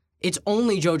lineup. It's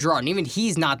only Joe Girard, and even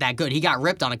he's not that good. He got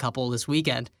ripped on a couple this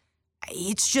weekend.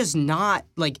 It's just not,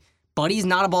 Buddy's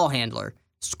not a ball handler.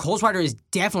 Cole Swider is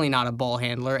definitely not a ball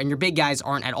handler, and your big guys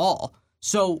aren't at all.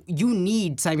 So you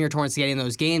need Symir Torrence to get in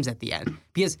those games at the end.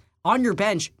 Because on your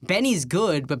bench, Benny's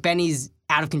good, but Benny's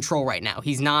out of control right now.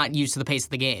 He's not used to the pace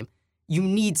of the game. You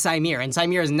need Symir, and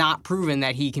Symir has not proven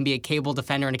that he can be a capable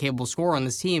defender and a capable scorer on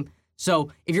this team.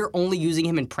 So if you're only using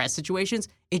him in press situations,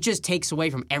 it just takes away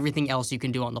from everything else you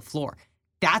can do on the floor.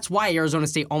 That's why Arizona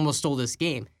State almost stole this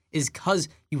game, is because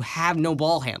you have no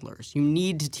ball handlers. You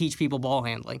need to teach people ball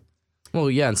handling.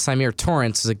 Well, yeah, and Symir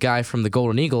Torrence is a guy from the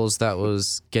Golden Eagles that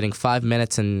was getting 5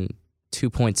 minutes and 2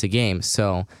 points a game.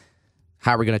 So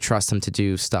how are we going to trust him to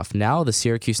do stuff now? The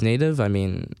Syracuse native,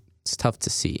 it's tough to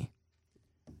see.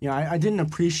 Yeah, I didn't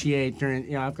appreciate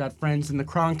I've got friends in the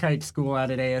Cronkite school out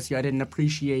at ASU. I didn't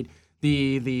appreciate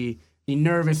the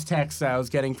nervous texts I was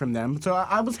getting from them. So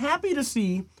I was happy to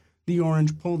see the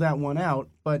Orange pull that one out,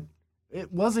 but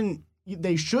it wasn't.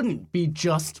 They shouldn't be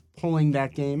just pulling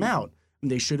that game out.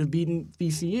 They should have beaten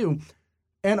VCU.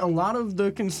 And a lot of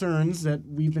the concerns that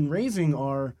we've been raising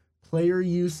are player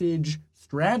usage,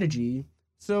 strategy.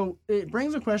 So it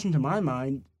brings a question to my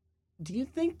mind. Do you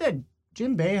think that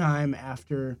Jim Boeheim,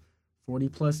 after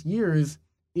 40-plus years,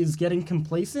 is getting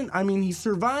complacent? He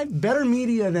survived better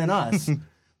media than us,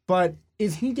 but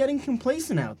is he getting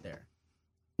complacent out there?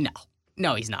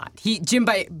 No, he's not. Jim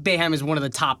Boeheim is one of the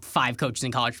top 5 coaches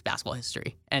in college basketball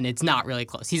history, and it's not really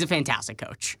close. He's a fantastic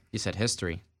coach. You said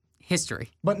history.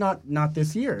 But not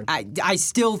this year. I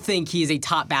still think he is a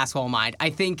top basketball mind. I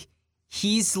think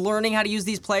he's learning how to use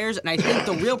these players, and I think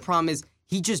the real problem is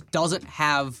he just doesn't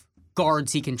have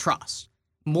guards he can trust.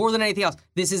 More than anything else,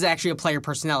 this is actually a player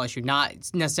personnel issue, not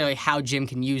necessarily how Jim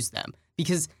can use them.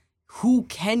 Because who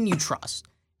can you trust?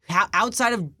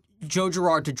 Outside of Joe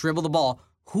Girard to dribble the ball,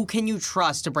 who can you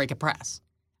trust to break a press?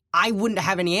 I wouldn't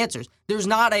have any answers. There's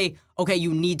not okay,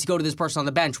 you need to go to this person on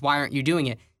the bench. Why aren't you doing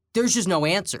it? There's just no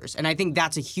answers. And I think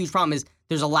that's a huge problem is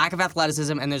there's a lack of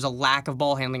athleticism and there's a lack of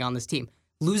ball handling on this team.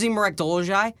 Losing Marek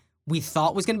Dolezaj, we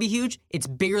thought was going to be huge. It's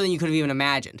bigger than you could have even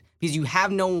imagined because you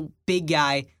have no big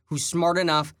guy who's smart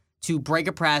enough to break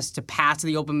a press, to pass to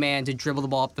the open man, to dribble the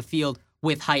ball up the field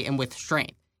with height and with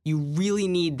strength. You really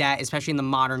need that, especially in the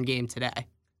modern game today.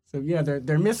 So, yeah,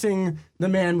 they're missing the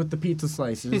man with the pizza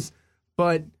slices,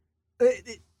 but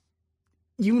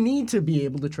you need to be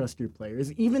able to trust your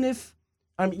players, even if,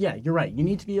 yeah, you're right. You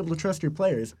need to be able to trust your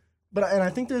players. And I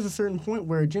think there's a certain point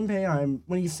where Jim Boeheim,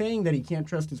 when he's saying that he can't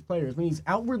trust his players, when he's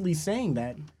outwardly saying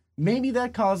that, maybe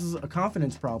that causes a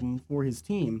confidence problem for his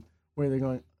team,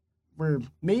 where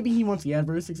maybe he wants the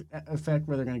adverse effect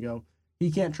where they're going to go, he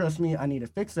can't trust me, I need to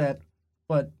fix that.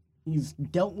 But he's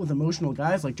dealt with emotional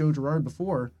guys like Joe Girard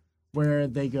before, where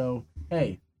they go,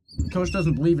 hey, the coach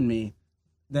doesn't believe in me,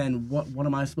 then what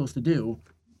am I supposed to do?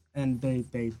 And they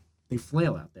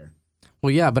flail out there.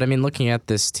 Well, yeah, but looking at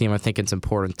this team, I think it's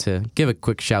important to give a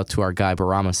quick shout to our guy,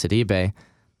 Barama Sidibe.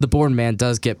 The board man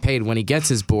does get paid when he gets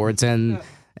his boards, and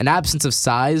an absence of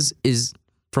size is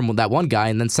from that one guy.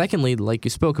 And then secondly, like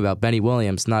you spoke about, Benny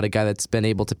Williams, not a guy that's been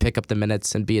able to pick up the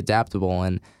minutes and be adaptable.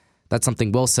 And that's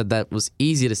something Will said that was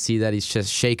easy to see, that he's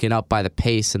just shaken up by the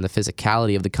pace and the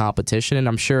physicality of the competition. And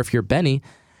I'm sure if you're Benny,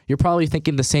 you're probably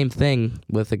thinking the same thing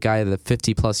with a guy with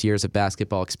 50-plus years of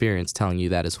basketball experience telling you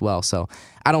that as well. So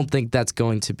I don't think that's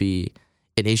going to be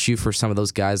an issue for some of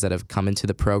those guys that have come into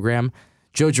the program.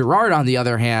 Joe Girard, on the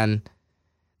other hand,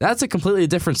 that's a completely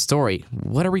different story.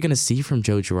 What are we going to see from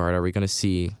Joe Girard? Are we going to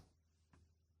see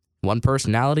one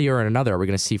personality or another? Are we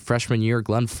going to see freshman year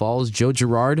Glenn Falls, Joe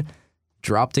Girard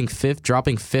dropping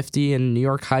 50 in New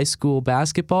York high school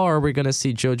basketball, or are we going to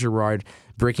see Joe Girard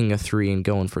breaking a three and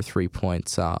going for 3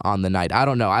 points on the night? I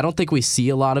don't know. I don't think we see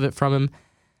a lot of it from him.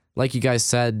 Like you guys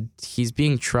said, he's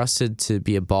being trusted to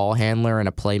be a ball handler and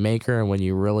a playmaker, and when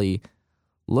you really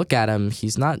look at him,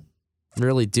 he's not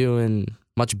really doing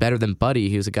much better than Buddy,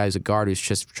 who's a guy who's a guard who's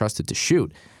just trusted to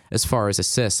shoot as far as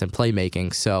assists and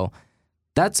playmaking. So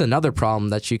that's another problem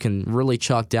that you can really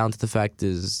chalk down to the fact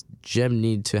is Jim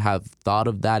need to have thought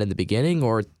of that in the beginning,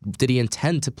 or did he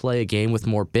intend to play a game with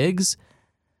more bigs?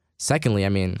 Secondly, I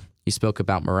mean, you spoke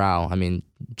about morale. I mean,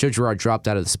 Joe Girard dropped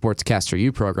out of the Sportscaster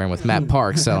U program with Matt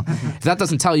Park, so if that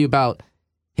doesn't tell you about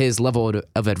his level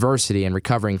of adversity and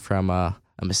recovering from a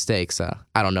mistake, so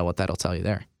I don't know what that'll tell you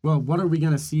there. Well, what are we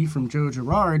going to see from Joe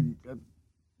Girard?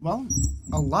 Well,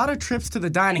 a lot of trips to the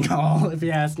dining hall, if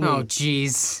you ask me. Oh,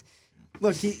 jeez.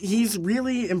 Look, he's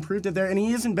really improved it there, and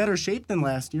he is in better shape than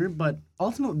last year, but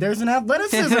ultimately there's an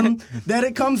athleticism that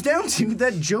it comes down to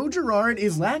that Joe Girard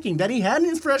is lacking, that he had in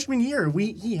his freshman year.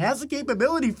 He has the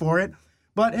capability for it,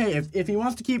 but hey, if he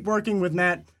wants to keep working with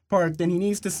Matt Park, then he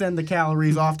needs to send the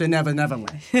calories off to Never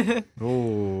Neverland.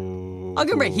 I'll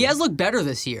give him a break. He has looked better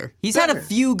this year. He's had a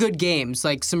few good games,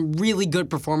 like some really good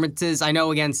performances. I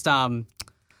know against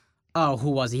who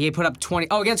was he? He put up 20.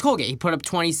 Oh, against Colgate, he put up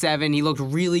 27. He looked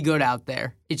really good out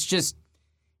there. It's just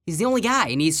he's the only guy,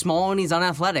 and he's small and he's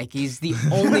unathletic. He's the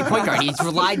only point guard. He's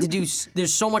relied to do.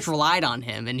 There's so much relied on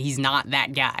him, and he's not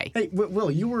that guy. Hey, Will,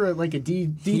 you were like a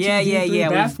D2, Yeah.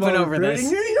 basketball We've been over recruit, this.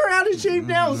 and you're out of shape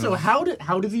now. So how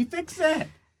does he fix that?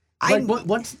 Like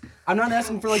what's? I'm not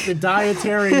asking for like the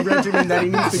dietary regimen that he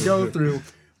needs to go through,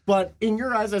 but in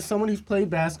your eyes, as someone who's played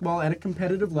basketball at a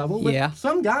competitive level, with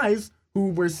some guys who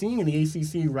we're seeing in the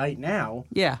ACC right now,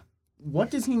 Yeah. what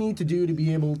does he need to do to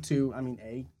be able to,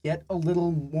 get a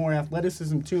little more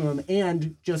athleticism to him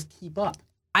and just keep up?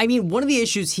 I mean, one of the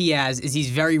issues he has is he's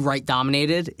very right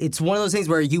dominated. It's one of those things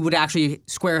where you would actually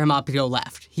square him up to go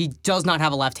left. He does not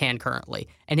have a left hand currently.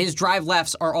 And his drive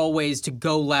lefts are always to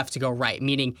go left to go right,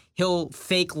 meaning he'll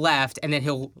fake left and then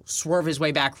he'll swerve his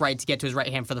way back right to get to his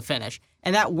right hand for the finish.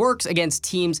 And that works against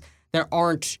teams that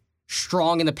aren't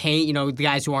strong in the paint, the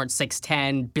guys who aren't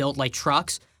 6'10", built like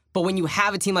trucks. But when you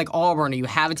have a team like Auburn or you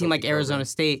have a team like Arizona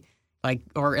State,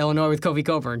 or Illinois with Kofi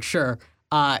Coburn, sure,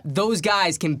 those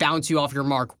guys can bounce you off your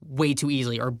mark way too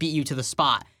easily or beat you to the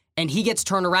spot. And he gets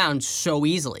turned around so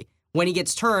easily. When he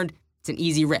gets turned, it's an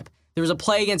easy rip. There was a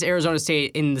play against Arizona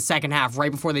State in the second half,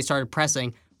 right before they started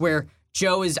pressing, where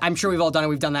Joe is, I'm sure we've all done it,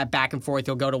 we've done that back and forth.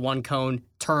 He'll go to one cone,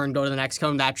 turn, go to the next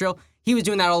cone, that drill. He was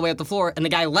doing that all the way up the floor, and the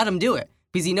guy let him do it.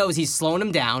 Because he knows he's slowing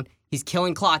him down, he's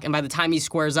killing clock, and by the time he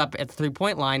squares up at the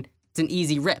three-point line, it's an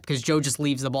easy rip because Joe just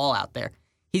leaves the ball out there.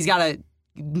 He's got to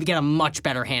get a much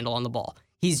better handle on the ball.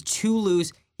 He's too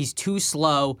loose, he's too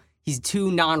slow, he's too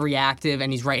non-reactive,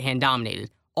 and he's right-hand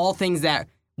dominated. All things that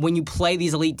when you play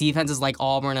these elite defenses like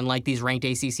Auburn and like these ranked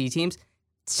ACC teams,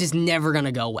 it's just never going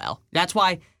to go well. That's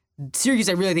why Syracuse,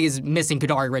 I really think, is missing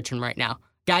Kadari Richmond right now.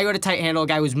 Guy who had a tight handle, a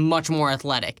guy who's much more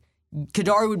athletic.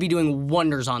 Kadari would be doing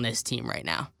wonders on this team right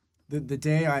now. The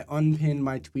day I unpinned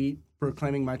my tweet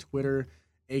proclaiming my Twitter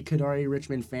a Kadari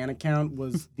Richmond fan account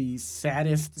was the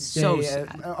saddest day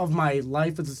of my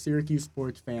life as a Syracuse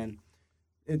sports fan.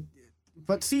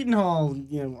 But Seton Hall,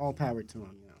 all power to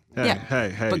him.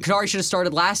 Hey. But Kadari should have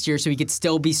started last year so he could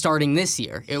still be starting this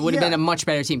year. It would have been a much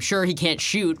better team. Sure, he can't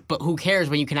shoot, but who cares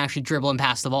when you can actually dribble and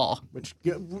pass the ball? Which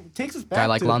takes us back Guy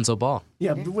like Lonzo Ball.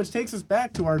 Yeah, which takes us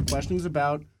back to our questions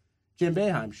about Jim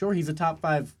Boeheim. Sure, he's a top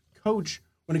 5 coach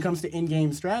when it comes to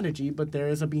in-game strategy, but there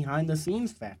is a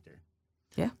behind-the-scenes factor.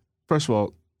 Yeah. First of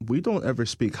all, we don't ever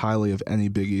speak highly of any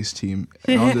Big East team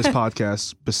on this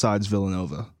podcast besides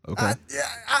Villanova, okay?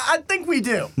 I think we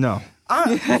do. No.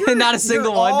 Not a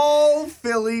single one. All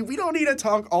Philly. We don't need to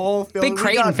talk all Philly. Big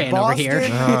Creighton fan over here.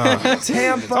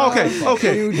 Tampa.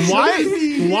 Okay. New Why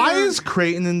Jersey. is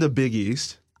Creighton in the Big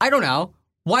East? I don't know.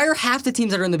 Why are half the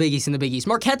teams that are in the Big East in the Big East?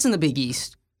 Marquette's in the Big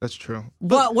East. That's true.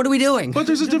 What are we doing? But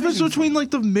there's a difference between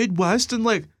the Midwest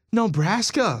and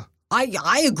Nebraska.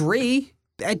 I agree.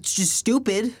 It's just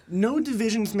stupid. No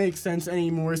divisions make sense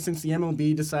anymore since the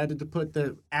MLB decided to put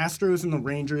the Astros and the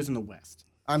Rangers in the West.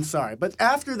 I'm sorry, but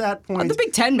after that point... The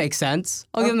Big Ten makes sense.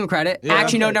 I'll give them credit. Yeah,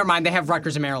 Actually, no, okay. never mind. They have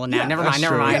Rutgers and Maryland now. Yeah, never that's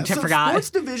mind. true. I so forgot. sports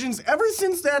divisions, ever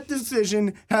since that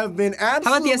decision, have been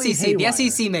absolutely How about the SEC? haywire. The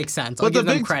SEC makes sense. I'll But the give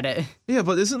them Big- credit. Yeah,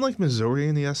 but isn't Missouri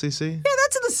in the SEC? Yeah,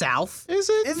 that's in the South. Is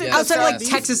it? Is it Outside of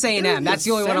Southeast? Texas They're in A&M. That's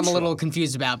the only one I'm a Central. little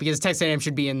confused about because Texas A&M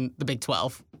should be in the Big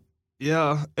 12.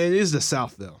 Yeah, it is the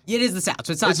South though. It is the South,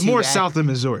 so it's not It's too more bad. South than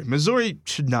Missouri. Missouri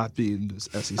should not be in this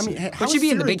SEC. I mean, how But should is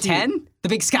be in the Big Syracuse- Ten? The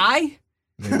Big Sky?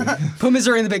 Maybe. Put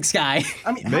Missouri in the Big Sky.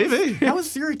 I mean, Maybe. How is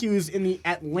Syracuse in the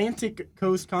Atlantic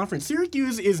Coast Conference?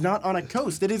 Syracuse is not on a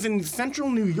coast. It is in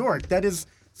central New York. That is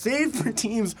saved for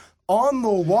teams on the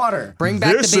water. Bring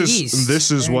back the Big East. This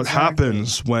is what Exactly.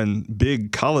 happens when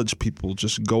big college people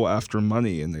just go after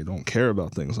money and they don't care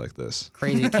about things like this.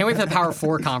 Crazy. Can't wait for the Power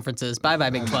 4 conferences. Bye-bye,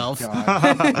 Big 12.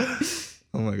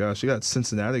 Oh my gosh, you got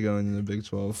Cincinnati going in the Big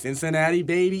 12. Cincinnati,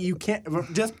 baby. You can't,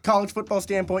 just college football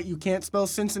standpoint, you can't spell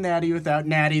Cincinnati without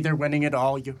Natty. They're winning it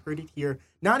all. You heard it here.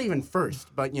 Not even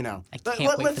first, but you know. I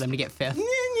can't wait for them to get fifth.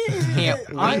 Can't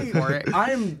wait for it.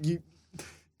 I am.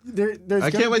 There's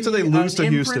I can't gonna wait till be they lose an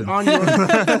to imprint Houston. on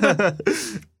your-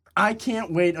 I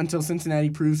can't wait until Cincinnati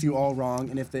proves you all wrong,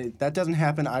 and if that doesn't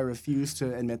happen, I refuse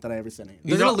to admit that I ever said anything.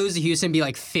 They're going to lose to Houston and be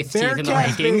like 15th in the Bearcats,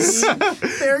 rankings.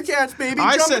 baby. Bearcats, baby.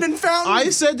 Jumping in fountain. I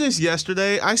said this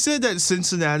yesterday. I said that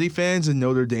Cincinnati fans and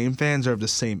Notre Dame fans are of the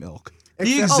same ilk. The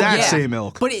Except- exact yeah. same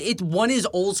ilk. But one is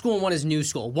old school and one is new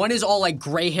school. One is all like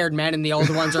gray-haired men, and the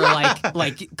other ones are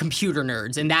like computer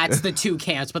nerds, and that's the two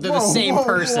camps. But they're the same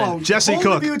person. Jesse Bold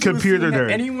Cook, of you to computer assume that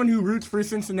nerd. Anyone who roots for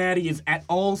Cincinnati is at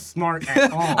all smart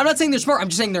at all. I'm not saying they're smart. I'm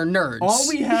just saying they're nerds. All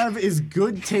we have is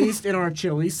good taste in our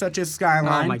chili, such as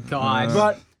Skyline. Oh my God.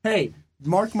 But hey,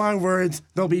 mark my words,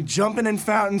 they'll be jumping in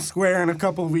Fountain Square in a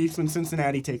couple of weeks when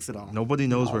Cincinnati takes it all. Nobody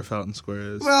knows where Fountain Square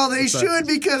is. Well, they should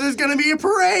because there's going to be a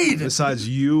parade. Besides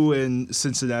you and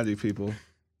Cincinnati people.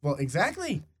 Well,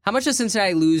 exactly. How much does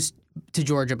Cincinnati lose to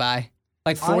Georgia by?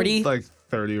 Like 40? Like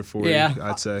 30 or 40, Yeah.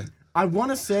 I'd say. I want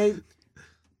to say,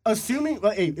 assuming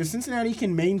hey, if Cincinnati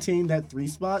can maintain that 3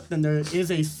 spot, then there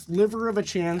is a sliver of a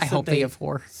chance. I hope they get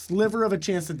 4. Sliver of a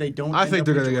chance that they don't. I end think up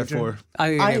they're with going to get Georgia. 4.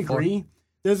 I agree.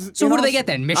 So what do they get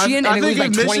then? Michigan? And they lose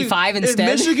like 25 if instead?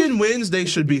 Michigan wins, they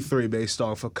should be 3 based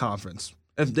off of conference.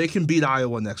 If they can beat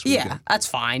Iowa next weekend. Yeah, that's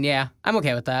fine. Yeah, I'm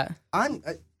okay with that. I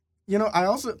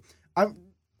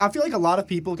feel like a lot of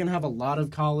people can have a lot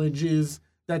of colleges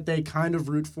that they kind of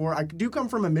root for. I do come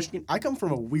from a Michigan. I come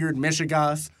from a weird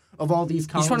Michigas of all these You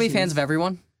colleges. just want to be fans of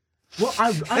everyone? Well, I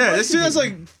Yeah, this dude has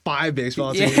like 5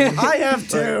 baseball teams. Yeah. I have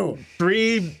 2.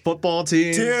 3 football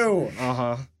teams. 2.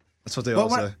 Uh-huh. That's what they But all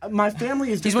say. my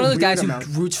family is just He's one of those a guys weird who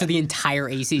amount. roots for the entire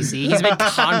ACC. He's a big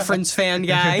conference fan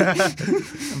guy.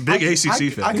 Big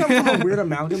ACC fan. I come from a weird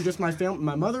amalgam. Just my family.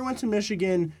 My mother went to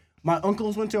Michigan. My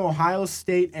uncles went to Ohio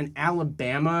State and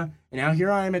Alabama, and now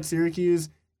here I am at Syracuse.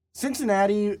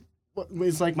 Cincinnati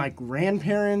was like my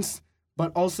grandparents,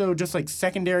 but also just like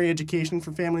secondary education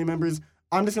for family members.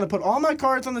 I'm just gonna put all my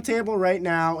cards on the table right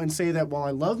now and say that while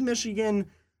I love Michigan,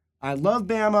 I love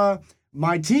Bama.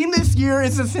 My team this year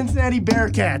is the Cincinnati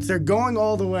Bearcats. They're going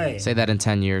all the way. Say that in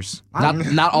 10 years.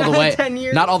 Not all the way. 10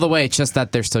 years. Not all the way. It's just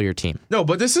that they're still your team. No,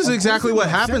 but this is exactly it what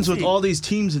makes happens sense, with all these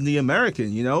teams in the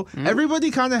American, you know? Everybody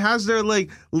kind of has their like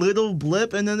little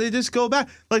blip and then they just go back.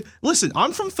 Like, listen,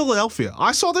 I'm from Philadelphia.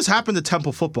 I saw this happen to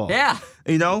Temple football. Yeah.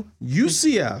 You know,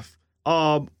 UCF,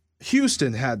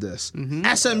 Houston had this.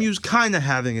 SMU's kind of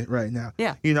having it right now.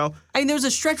 Yeah. You know, I mean, there was a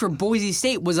stretch where Boise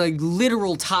State was a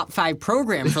literal top 5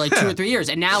 program for like 2 or 3 years,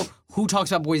 and now who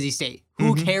talks about Boise State?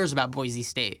 Who cares about Boise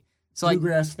State? So like,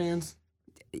 Bluegrass fans.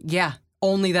 yeah,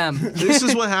 only them. this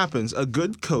is what happens. A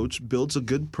good coach builds a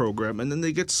good program and then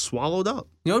they get swallowed up.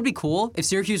 You know what would be cool? If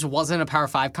Syracuse wasn't a Power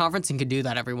 5 conference and could do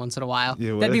that every once in a while.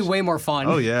 You That'd be wish. way more fun.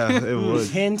 Oh, yeah, it would.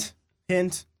 Hint,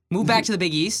 hint. Move back to the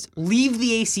Big East. Leave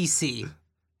the ACC.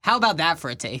 How about that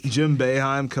for a take? Jim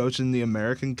Boeheim coaching the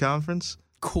American Conference.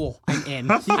 Cool. I'm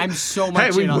in. I'm so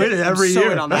much Hey, we in on win it I'm every so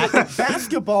year. in on that.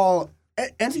 Basketball,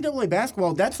 NCAA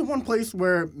basketball, that's the one place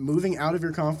where moving out of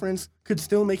your conference could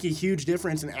still make a huge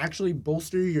difference and actually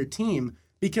bolster your team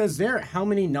because how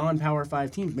many non-Power 5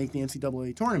 teams make the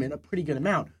NCAA tournament? A pretty good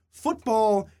amount.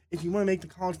 Football, if you want to make the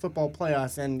college football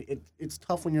playoffs, and it's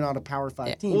tough when you're not a Power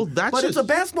 5 team. Well, that's but it's just- a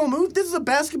basketball move. This is a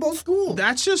basketball school.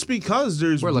 That's just because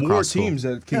there's We're a more lacrosse school. teams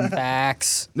that can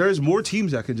Facts. there's more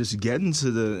teams that can just get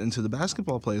into the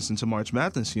basketball place, into March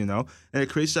Madness, you know, and it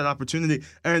creates that opportunity.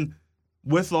 And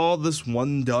with all this one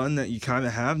and done that you kind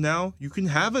of have now, you can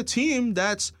have a team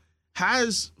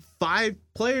has 5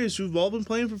 players who've all been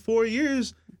playing for 4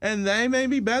 years, and they may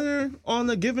be better on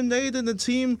a given day than the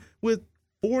team with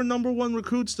 4 number 1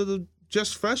 recruits to the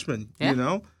just freshmen, Yeah. you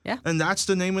know? Yeah. And that's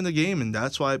the name of the game, and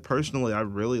that's why personally I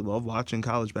really love watching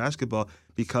college basketball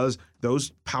because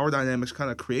those power dynamics kind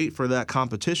of create for that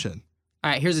competition. All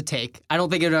right, here's a take. I don't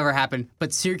think it would ever happen,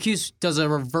 but Syracuse does a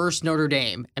reverse Notre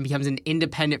Dame and becomes an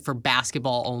independent for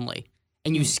basketball only.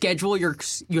 And you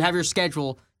have your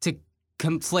schedule to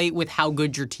conflate with how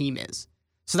good your team is.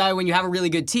 So that way when you have a really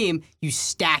good team, you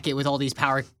stack it with all these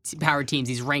power teams,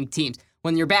 these ranked teams.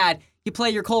 When you're bad, you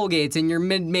play your Colgates and your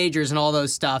mid-majors and all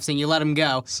those stuffs, and you let them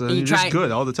go. So and you're just good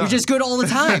all the time. You're just good all the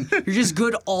time. You're just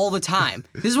good all the time.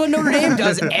 This is what Notre Dame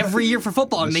does every year for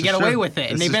football, and This they is get away true. with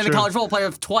it. And This they've is been the true. college football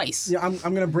player twice. Yeah, I'm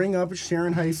gonna bring up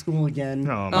Sharon High School again.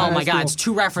 Oh, Oh man. my God, it's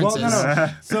two references. Well, no.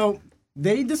 So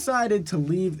they decided to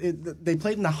leave. They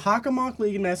played in the Hockomock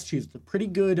League in Massachusetts, a pretty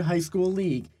good high school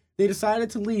league. They decided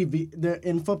to leave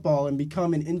in football and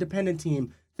become an independent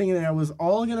team, thinking that it was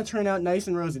all going to turn out nice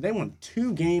and rosy. They won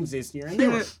 2 games this year, and they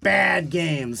were bad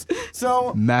games.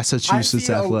 So Massachusetts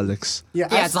I feel- athletics. Yeah,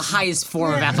 it's the highest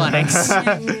form of athletics.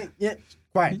 yeah,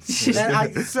 quiet. And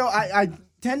I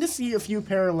tend to see a few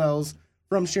parallels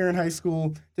from Sharon High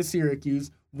School to Syracuse.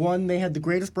 One, they had the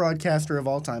greatest broadcaster of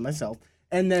all time, myself.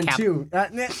 And then Cap. 2,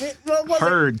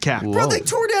 Herd cap. Bro, they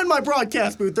tore down my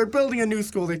broadcast booth. They're building a new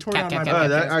school. They tore Cap, down my cap, cap,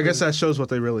 broadcast cap. I guess that shows what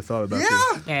they really thought about you.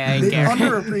 Yeah. Yeah, They Gary.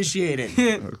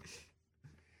 underappreciated.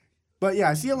 But yeah,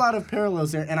 I see a lot of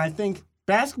parallels there, and I think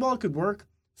basketball could work.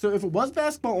 So if it was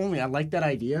basketball only, I like that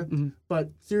idea. But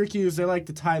Syracuse, they like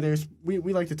to tie we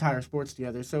like to tie our sports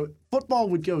together. So football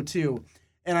would go too,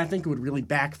 and I think it would really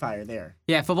backfire there.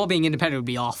 Yeah, football being independent would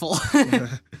be awful.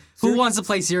 Who wants to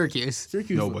play Syracuse?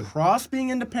 Syracuse Nobody. lacrosse being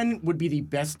independent would be the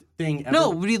best thing ever.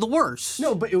 No, it would be the worst.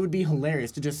 No, but it would be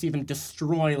hilarious to just see them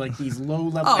destroy like these low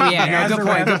level. Oh yeah, no, good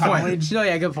point. Good point. College. No,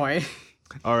 yeah, good point.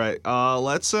 All right,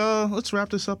 let's wrap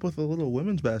this up with a little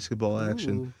women's basketball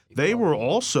action. They were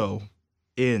also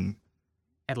in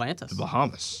Atlantis. the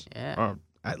Bahamas, Yeah. or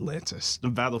Atlantis, the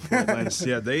Battle for Atlantis.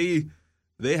 Yeah,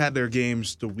 they had their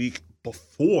games the week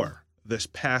before this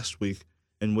past week,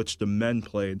 in which the men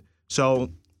played.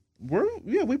 So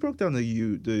we broke down the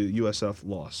USF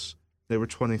loss. They were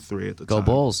 23 at the Go time.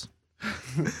 Bulls.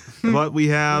 But we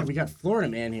Yeah, have we got Florida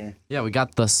man here. Yeah, we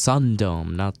got the Sun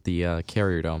Dome, not the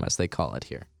Carrier Dome, as they call it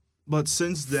here. But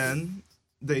since then,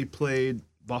 they played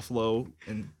Buffalo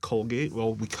and Colgate.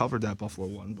 Well, we covered that Buffalo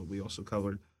one, but we also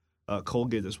covered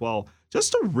Colgate as well.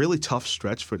 Just a really tough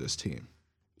stretch for this team.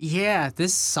 Yeah,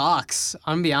 this sucks.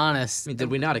 I'm gonna be honest. I mean,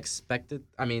 did we not expect it?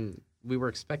 I mean, we were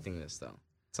expecting this, though,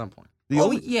 at some point.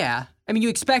 Yeah. I mean, you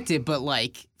expect it, but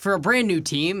like for a brand new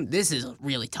team, this is a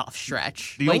really tough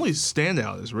stretch. The Like, only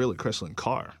standout is really Chrislyn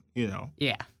Carr. You know,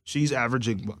 yeah. she's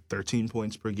averaging 13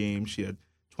 points per game. She had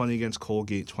 20 against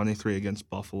Colgate, 23 against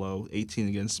Buffalo, 18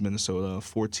 against Minnesota,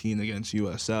 14 against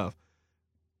USF.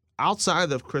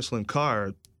 Outside of Chrislyn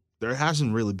Carr, there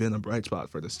hasn't really been a bright spot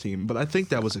for this team, but I think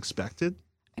that was expected.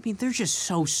 I mean, they're just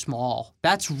so small.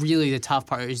 That's really the tough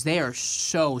part. Is they are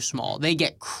so small. They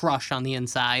get crushed on the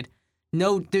inside.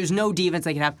 No, there's no defense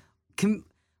they can have.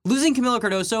 Losing Camila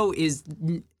Cardoso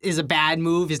is a bad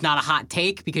move. Is not a hot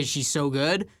take because she's so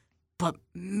good. But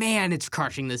man, it's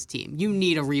crushing this team. You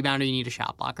need a rebounder. You need a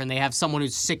shot blocker, and they have someone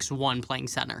who's 6'1" playing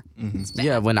center. It's bad.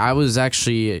 Yeah, when I was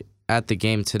actually at the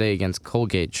game today against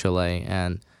Colgate Chile,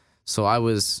 and so I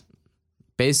was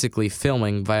basically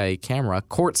filming via camera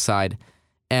courtside,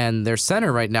 and their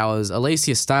center right now is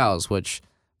Alacia Styles, which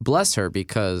bless her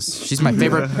because she's my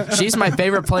favorite. She's my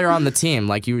favorite player on the team.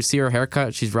 Like you see her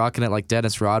haircut, she's rocking it like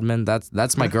Dennis Rodman.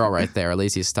 That's my girl right there,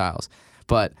 Alacia Styles.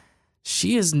 But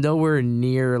she is nowhere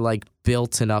near like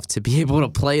built enough to be able to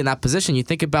play in that position. You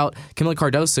think about Camila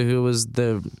Cardoso, who was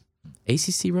the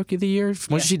ACC Rookie of the Year.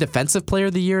 Wasn't she Defensive Player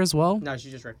of the Year as well? No,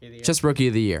 she's just rookie of the year. Just Rookie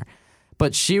of the Year.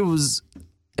 But she was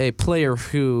a player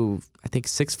who, I think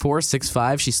 6'4",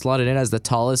 6'5". She slotted in as the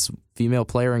tallest female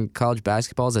player in college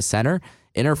basketball as a center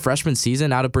in her freshman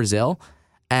season out of Brazil.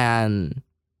 And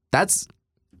that's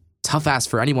tough ass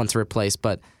for anyone to replace.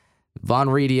 But Von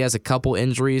Reed, he has a couple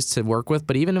injuries to work with.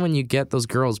 But even when you get those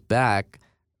girls back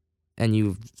and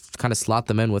you kind of slot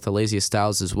them in with Alacia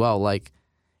Styles as well, like,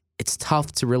 it's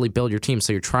tough to really build your team.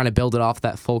 So you're trying to build it off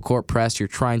that full court press. You're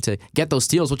trying to get those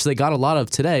steals, which they got a lot of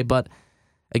today. But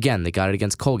again, they got it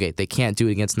against Colgate. They can't do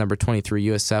it against number 23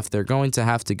 USF. They're going to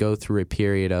have to go through a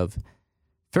period of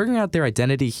figuring out their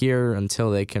identity here until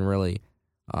they can really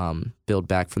build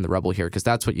back from the rubble here, because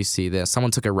that's what you see. Someone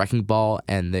took a wrecking ball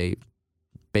and they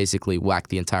basically whacked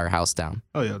the entire house down.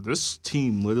 Oh yeah, this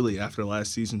team literally after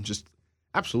last season just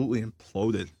absolutely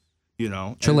imploded. You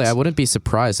know, Chile, I wouldn't be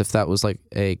surprised if that was like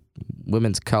a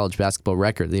women's college basketball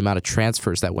record, the amount of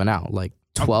transfers that went out, like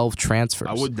 12 transfers.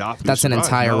 I would not be That's an surprised,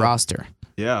 entire no. roster.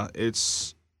 Yeah,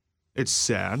 it's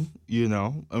sad, you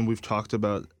know, and we've talked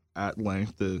about at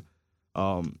length the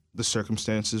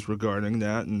circumstances regarding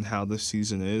that and how this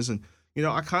season is, and you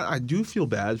know, I do feel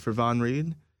bad for Von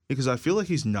Reed because I feel like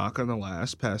he's not going to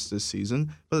last past this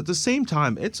season, but at the same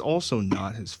time, it's also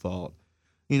not his fault.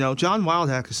 John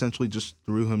Wildhack essentially just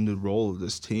threw him the role of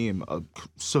this team, a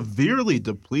severely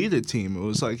depleted team. It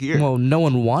was like, here. Well, no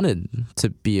one wanted to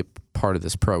be a part of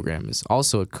this program is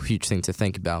also a huge thing to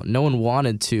think about. No one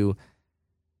wanted to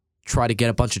try to get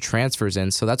a bunch of transfers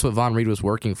in, so that's what Von Reed was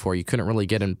working for. You couldn't really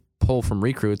get and pull from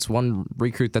recruits. One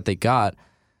recruit that they got,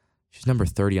 she's number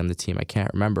 30 on the team. I can't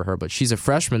remember her, but she's a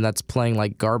freshman that's playing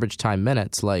like garbage time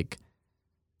minutes. Like,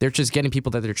 they're just getting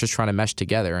people that they're just trying to mesh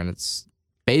together, and it's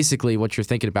basically what you're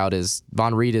thinking about is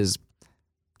Von Reed is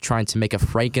trying to make a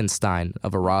Frankenstein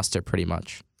of a roster pretty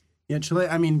much. Yeah, Chile,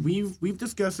 I mean, we've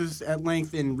discussed this at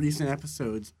length in recent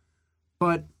episodes,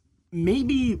 but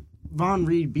maybe Von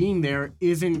Reed being there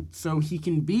isn't so he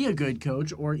can be a good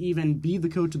coach or even be the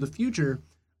coach of the future.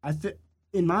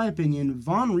 In my opinion,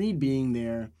 Von Reed being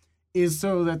there is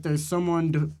so that there's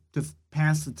someone to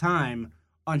pass the time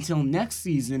until next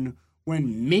season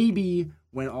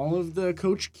when all of the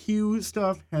Coach Q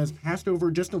stuff has passed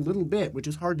over just a little bit, which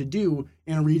is hard to do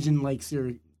in a region like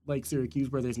Syracuse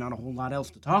where there's not a whole lot else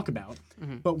to talk about.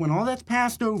 Mm-hmm. But when all that's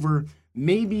passed over,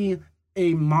 maybe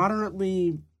a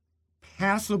moderately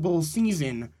passable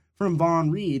season from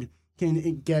Von Reed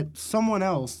can get someone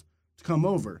else to come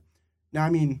over. Now, I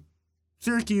mean,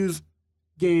 Syracuse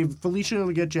gave Felicia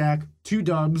Legette-Jack 2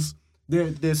 dubs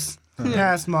this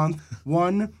past month.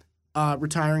 One,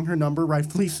 retiring her number,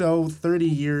 rightfully so, 30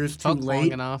 years too late.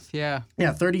 Long enough, yeah.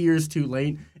 Yeah, 30 years too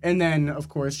late. And then, of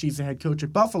course, she's the head coach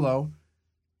at Buffalo.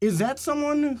 Is that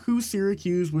someone who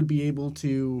Syracuse would be able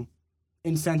to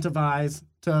incentivize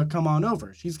to come on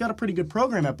over? She's got a pretty good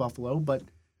program at Buffalo, but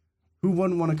who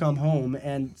wouldn't want to come home?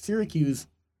 And Syracuse,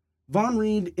 Von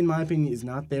Reed, in my opinion, is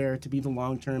not there to be the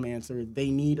long-term answer.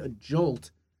 They need a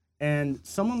jolt. And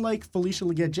someone like Felicia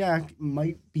Legette-Jack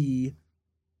might be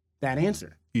that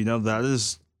answer.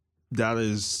 That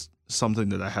is something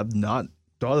that I have not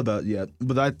thought about yet.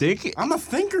 But I think I'm a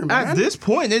thinker, man. At this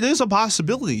point, it is a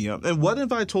possibility. And what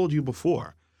if I told you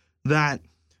before that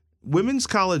women's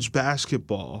college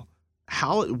basketball,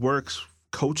 how it works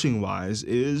coaching-wise,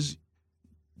 is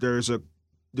there's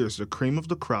the cream of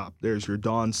the crop. There's your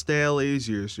Dawn Staleys,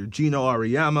 there's your Gino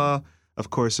Auriemma. Of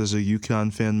course, as a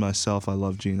UConn fan myself, I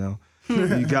love Gino.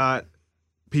 You got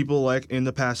people like in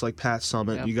the past, like Pat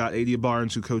Summitt. Yep. You got Adia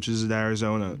Barnes, who coaches in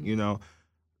Arizona,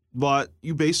 But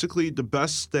you basically, the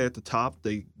best stay at the top.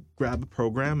 They grab a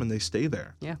program and they stay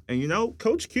there. Yeah. And,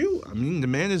 Coach Q, I mean, the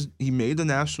man he made the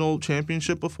national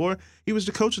championship before. He was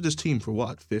the coach of this team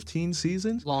for 15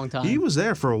 seasons? Long time. He was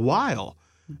there for a while,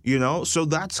 So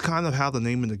that's kind of how the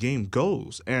name of the game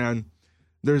goes. And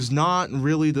there's not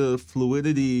really the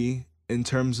fluidity in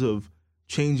terms of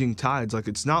changing tides. Like,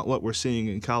 it's not what we're seeing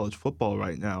in college football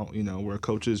right now, where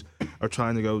coaches are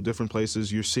trying to go different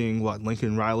places. You're seeing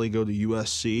Lincoln Riley go to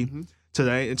USC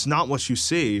today. It's not what you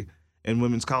see in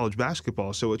women's college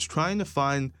basketball. So it's trying to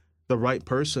find the right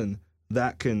person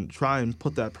that can try and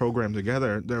put that program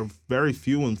together. They're very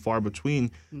few and far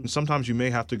between. And sometimes you may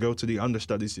have to go to the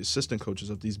understudies, the assistant coaches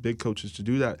of these big coaches to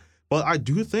do that. But I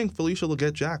do think Felicia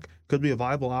Legette-Jack could be a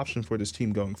viable option for this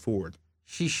team going forward.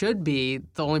 She should be.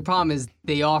 The only problem is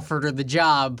they offered her the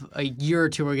job a year or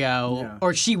two ago,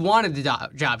 or she wanted the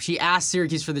job. She asked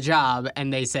Syracuse for the job,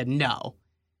 and they said no.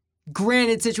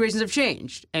 Granted, situations have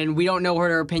changed, and we don't know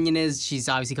what her opinion is. She's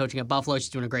obviously coaching at Buffalo. She's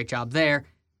doing a great job there.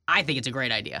 I think it's a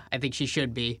great idea. I think she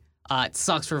should be. It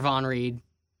sucks for Von Reed.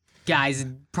 Guy's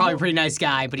probably a pretty nice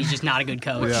guy, but he's just not a good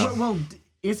coach. Yeah. Well,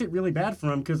 is it really bad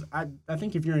for him? Because I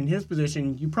think if you're in his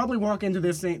position, you probably walk into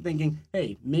this thinking,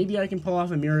 hey, maybe I can pull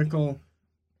off a miracle.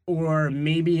 Or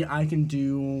maybe I can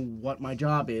do what my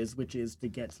job is, which is to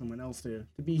get someone else to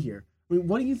be here. I mean,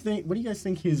 what do you think? What do you guys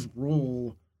think his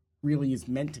role really is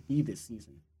meant to be this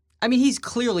season? I mean, he's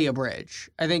clearly a bridge.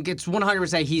 I think it's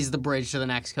 100% he's the bridge to the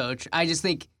next coach. I just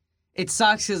think it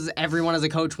sucks because everyone as a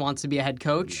coach wants to be a head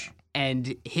coach,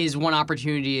 and his one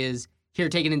opportunity is here,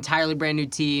 take an entirely brand new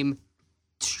team,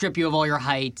 strip you of all your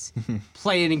height,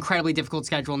 play an incredibly difficult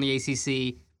schedule in the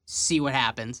ACC, see what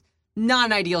happens. Not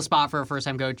an ideal spot for a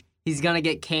first-time coach. He's going to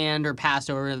get canned or passed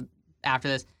over after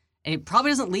this. And it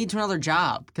probably doesn't lead to another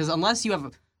job. Because unless you have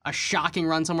a shocking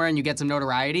run somewhere and you get some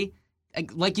notoriety,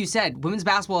 like you said, women's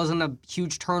basketball isn't a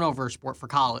huge turnover sport for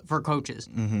coaches.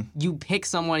 Mm-hmm. You pick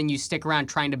someone and you stick around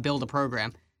trying to build a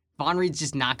program. Von Reed's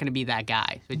just not going to be that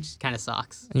guy. It just kind of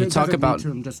sucks. You talk about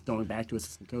him just going back to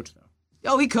assistant coach, though.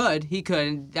 Oh, he could.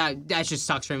 That just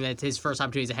sucks for him that his first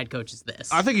opportunity as a head coach is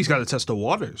this. I think he's got to test the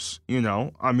waters,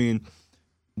 I mean,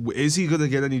 is he going to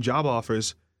get any job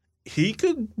offers? He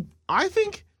could. I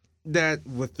think that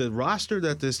with the roster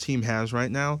that this team has right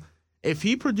now, if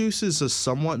he produces a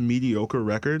somewhat mediocre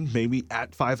record, maybe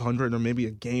at 500 or maybe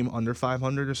a game under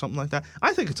 500 or something like that,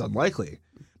 I think it's unlikely.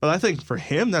 But I think for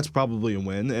him, that's probably a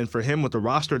win. And for him, with the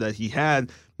roster that he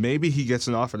had, maybe he gets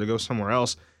an offer to go somewhere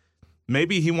else.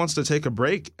 Maybe he wants to take a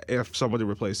break if somebody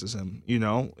replaces him. You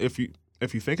know, if you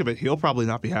think of it, he'll probably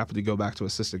not be happy to go back to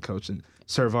assistant coach and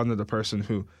serve under the person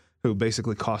who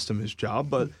basically cost him his job.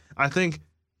 But I think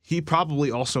he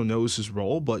probably also knows his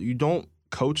role, but you don't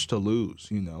coach to lose,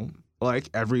 you know. Like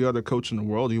every other coach in the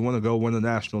world, you want to go win a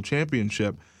national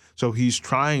championship. So he's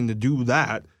trying to do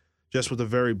that just with a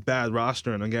very bad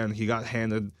roster. And again, he got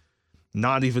handed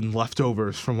not even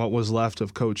leftovers from what was left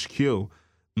of Coach Q.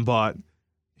 But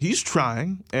he's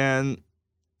trying, and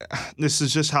this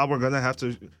is just how we're going to have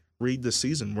to read the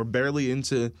season. We're barely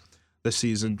into the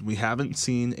season. We haven't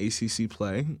seen ACC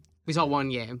play. We saw one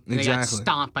game. And They got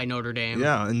stomped by Notre Dame.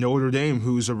 Yeah, and Notre Dame,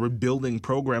 who's a rebuilding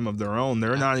program of their own,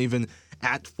 they're not even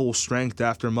at full strength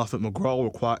after Muffet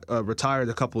McGraw retired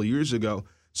a couple of years ago.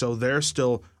 So they're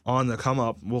still on the come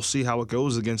up. We'll see how it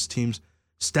goes against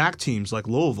stacked teams like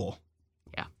Louisville.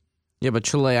 Yeah, but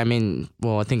Chile, I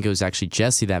think it was actually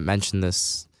Jesse that mentioned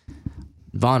this.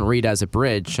 Von Reed as a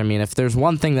bridge. I mean, if there's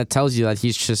one thing that tells you that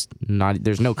he's just not,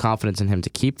 there's no confidence in him to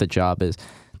keep the job, is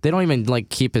they don't even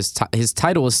keep his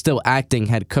title is still acting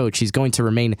head coach. He's going to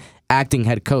remain acting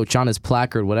head coach on his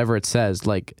placard, whatever it says.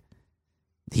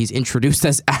 He's introduced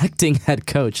as acting head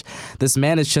coach. This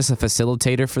man is just a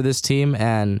facilitator for this team,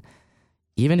 and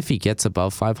even if he gets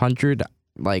above 500,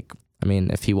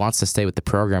 if he wants to stay with the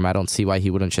program, I don't see why he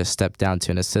wouldn't just step down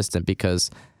to an assistant,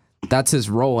 because that's his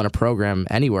role in a program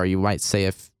anywhere. You might say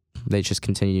if they just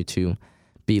continue to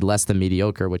be less than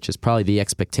mediocre, which is probably the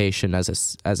expectation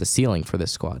as a ceiling for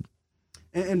this squad.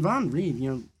 And Von Reed,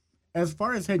 as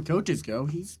far as head coaches go,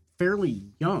 he's fairly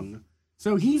young.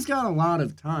 So he's got a lot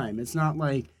of time. It's not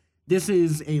like this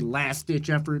is a last-ditch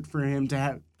effort for him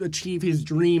to achieve his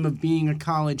dream of being a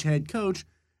college head coach.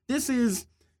 This is,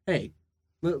 hey,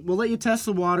 we'll let you test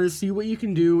the waters, see what you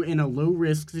can do in a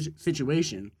low-risk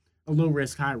situation, a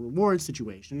low-risk, high-reward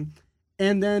situation,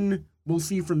 and then we'll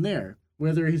see from there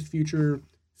whether his future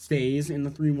stays in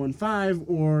the 315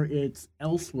 or it's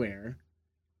elsewhere.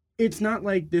 It's not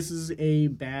like this is a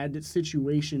bad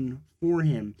situation for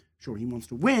him. Sure, he wants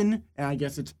to win, and I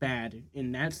guess it's bad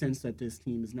in that sense that this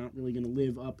team is not really going to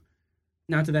live up,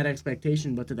 not to that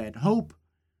expectation, but to that hope.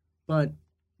 But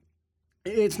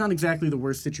it's not exactly the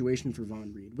worst situation for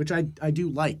Von Reed, which I do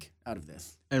like out of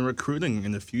this. And recruiting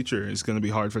in the future is going to be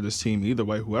hard for this team either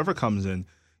way, whoever comes in,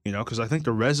 because I think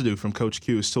the residue from Coach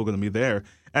Q is still going to be there.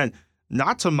 And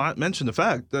not to mention the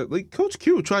fact that Coach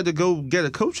Q tried to go get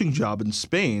a coaching job in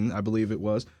Spain, I believe it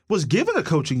was given a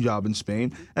coaching job in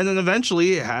Spain, and then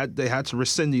eventually they had to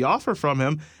rescind the offer from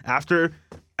him after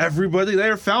everybody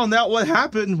there found out what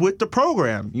happened with the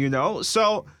program,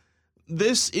 So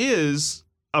this is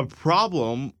a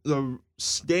problem, the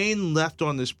stain left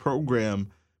on this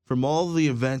program from all the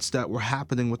events that were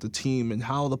happening with the team and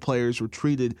how the players were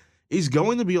treated is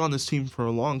going to be on this team for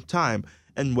a long time.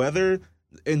 And whether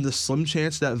in the slim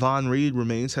chance that Von Reed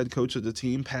remains head coach of the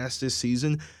team past this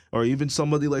season, or even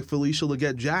somebody like Felicia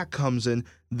Leggett-Jack comes in,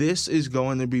 this is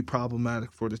going to be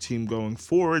problematic for the team going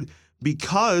forward,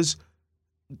 because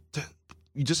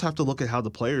you just have to look at how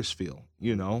the players feel.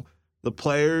 The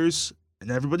players, and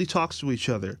everybody talks to each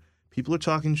other. People are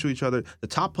talking to each other. The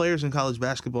top players in college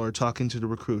basketball are talking to the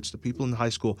recruits, the people in high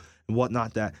school and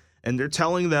whatnot, and they're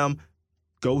telling them,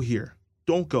 go here,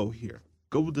 don't go here.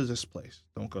 Go to this place.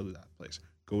 Don't go to that place.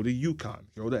 Go to UConn.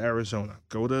 Go to Arizona.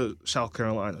 Go to South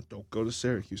Carolina. Don't go to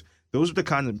Syracuse. Those are the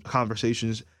kind of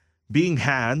conversations being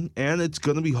had, and it's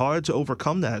going to be hard to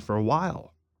overcome that for a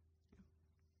while.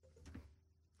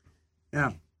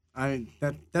 Yeah,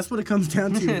 that's what it comes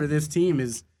down to for this team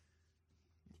is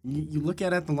you look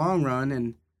at it the long run,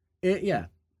 and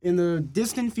in the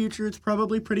distant future, it's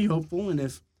probably pretty hopeful, and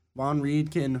if Von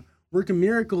Reed can work a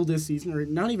miracle this season, or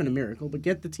not even a miracle, but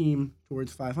get the team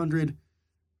towards 500,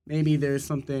 maybe there's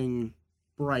something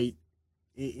bright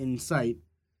in sight.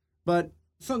 But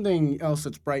something else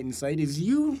that's bright in sight is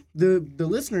you, the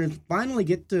listeners, finally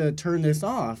get to turn this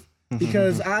off,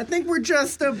 because I think we're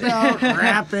just about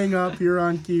wrapping up here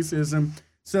on Cusism.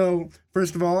 So,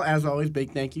 first of all, as always,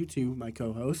 big thank you to my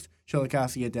co-host,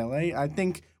 Shelikasia Adele. I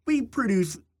think we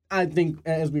produce,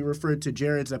 as we referred to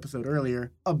Jared's episode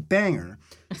earlier, a banger.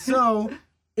 So,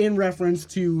 in reference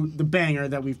to the banger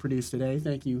that we've produced today,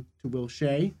 thank you to Will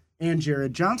Shea and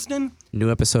Jared Johnston.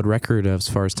 New episode record as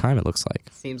far as time, it looks like.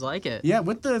 Seems like it. Yeah,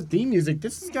 with the theme music,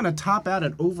 this is going to top out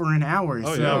at over an hour.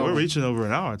 Oh, yeah, we're reaching over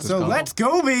an hour at this So, time. Let's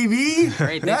go, baby!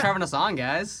 Great, thanks for having us on,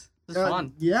 guys. This is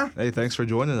fun. Yeah. Hey, thanks for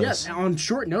joining us. Yeah, on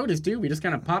short notice, too. We just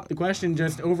kind of popped the question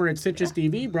just over at Citrus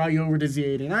TV, brought you over to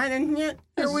Z89, and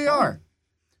here we are.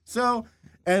 So,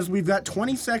 as we've got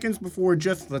 20 seconds before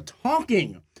just the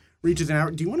talking reaches an hour.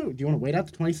 Do you want to wait out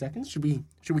the 20 seconds? Should we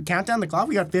count down the clock?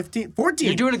 We got 15, 14.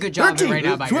 You're doing a good job 13, right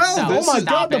now by 12. yourself. Oh my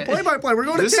Stop God, it. the play-by-play. We're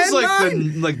going This to 10, is like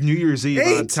 9, the New Year's Eve on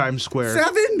 8, Times Square.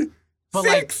 7, But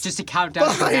 6, like, just to count down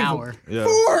to an 5, hour. Yeah.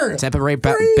 4, Tampa Bay,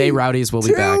 3, Bay Rowdies will be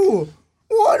 2, back. 1.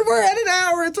 We're at an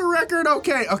hour. It's a record.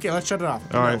 Okay, let's shut it off.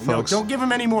 All right, folks. Don't give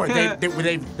them any more. They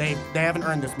haven't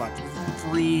earned this much. This is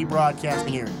free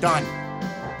broadcasting here. Done.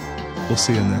 We'll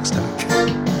see you next time.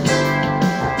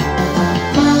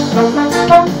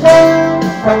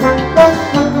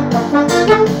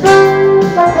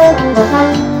 Thank you.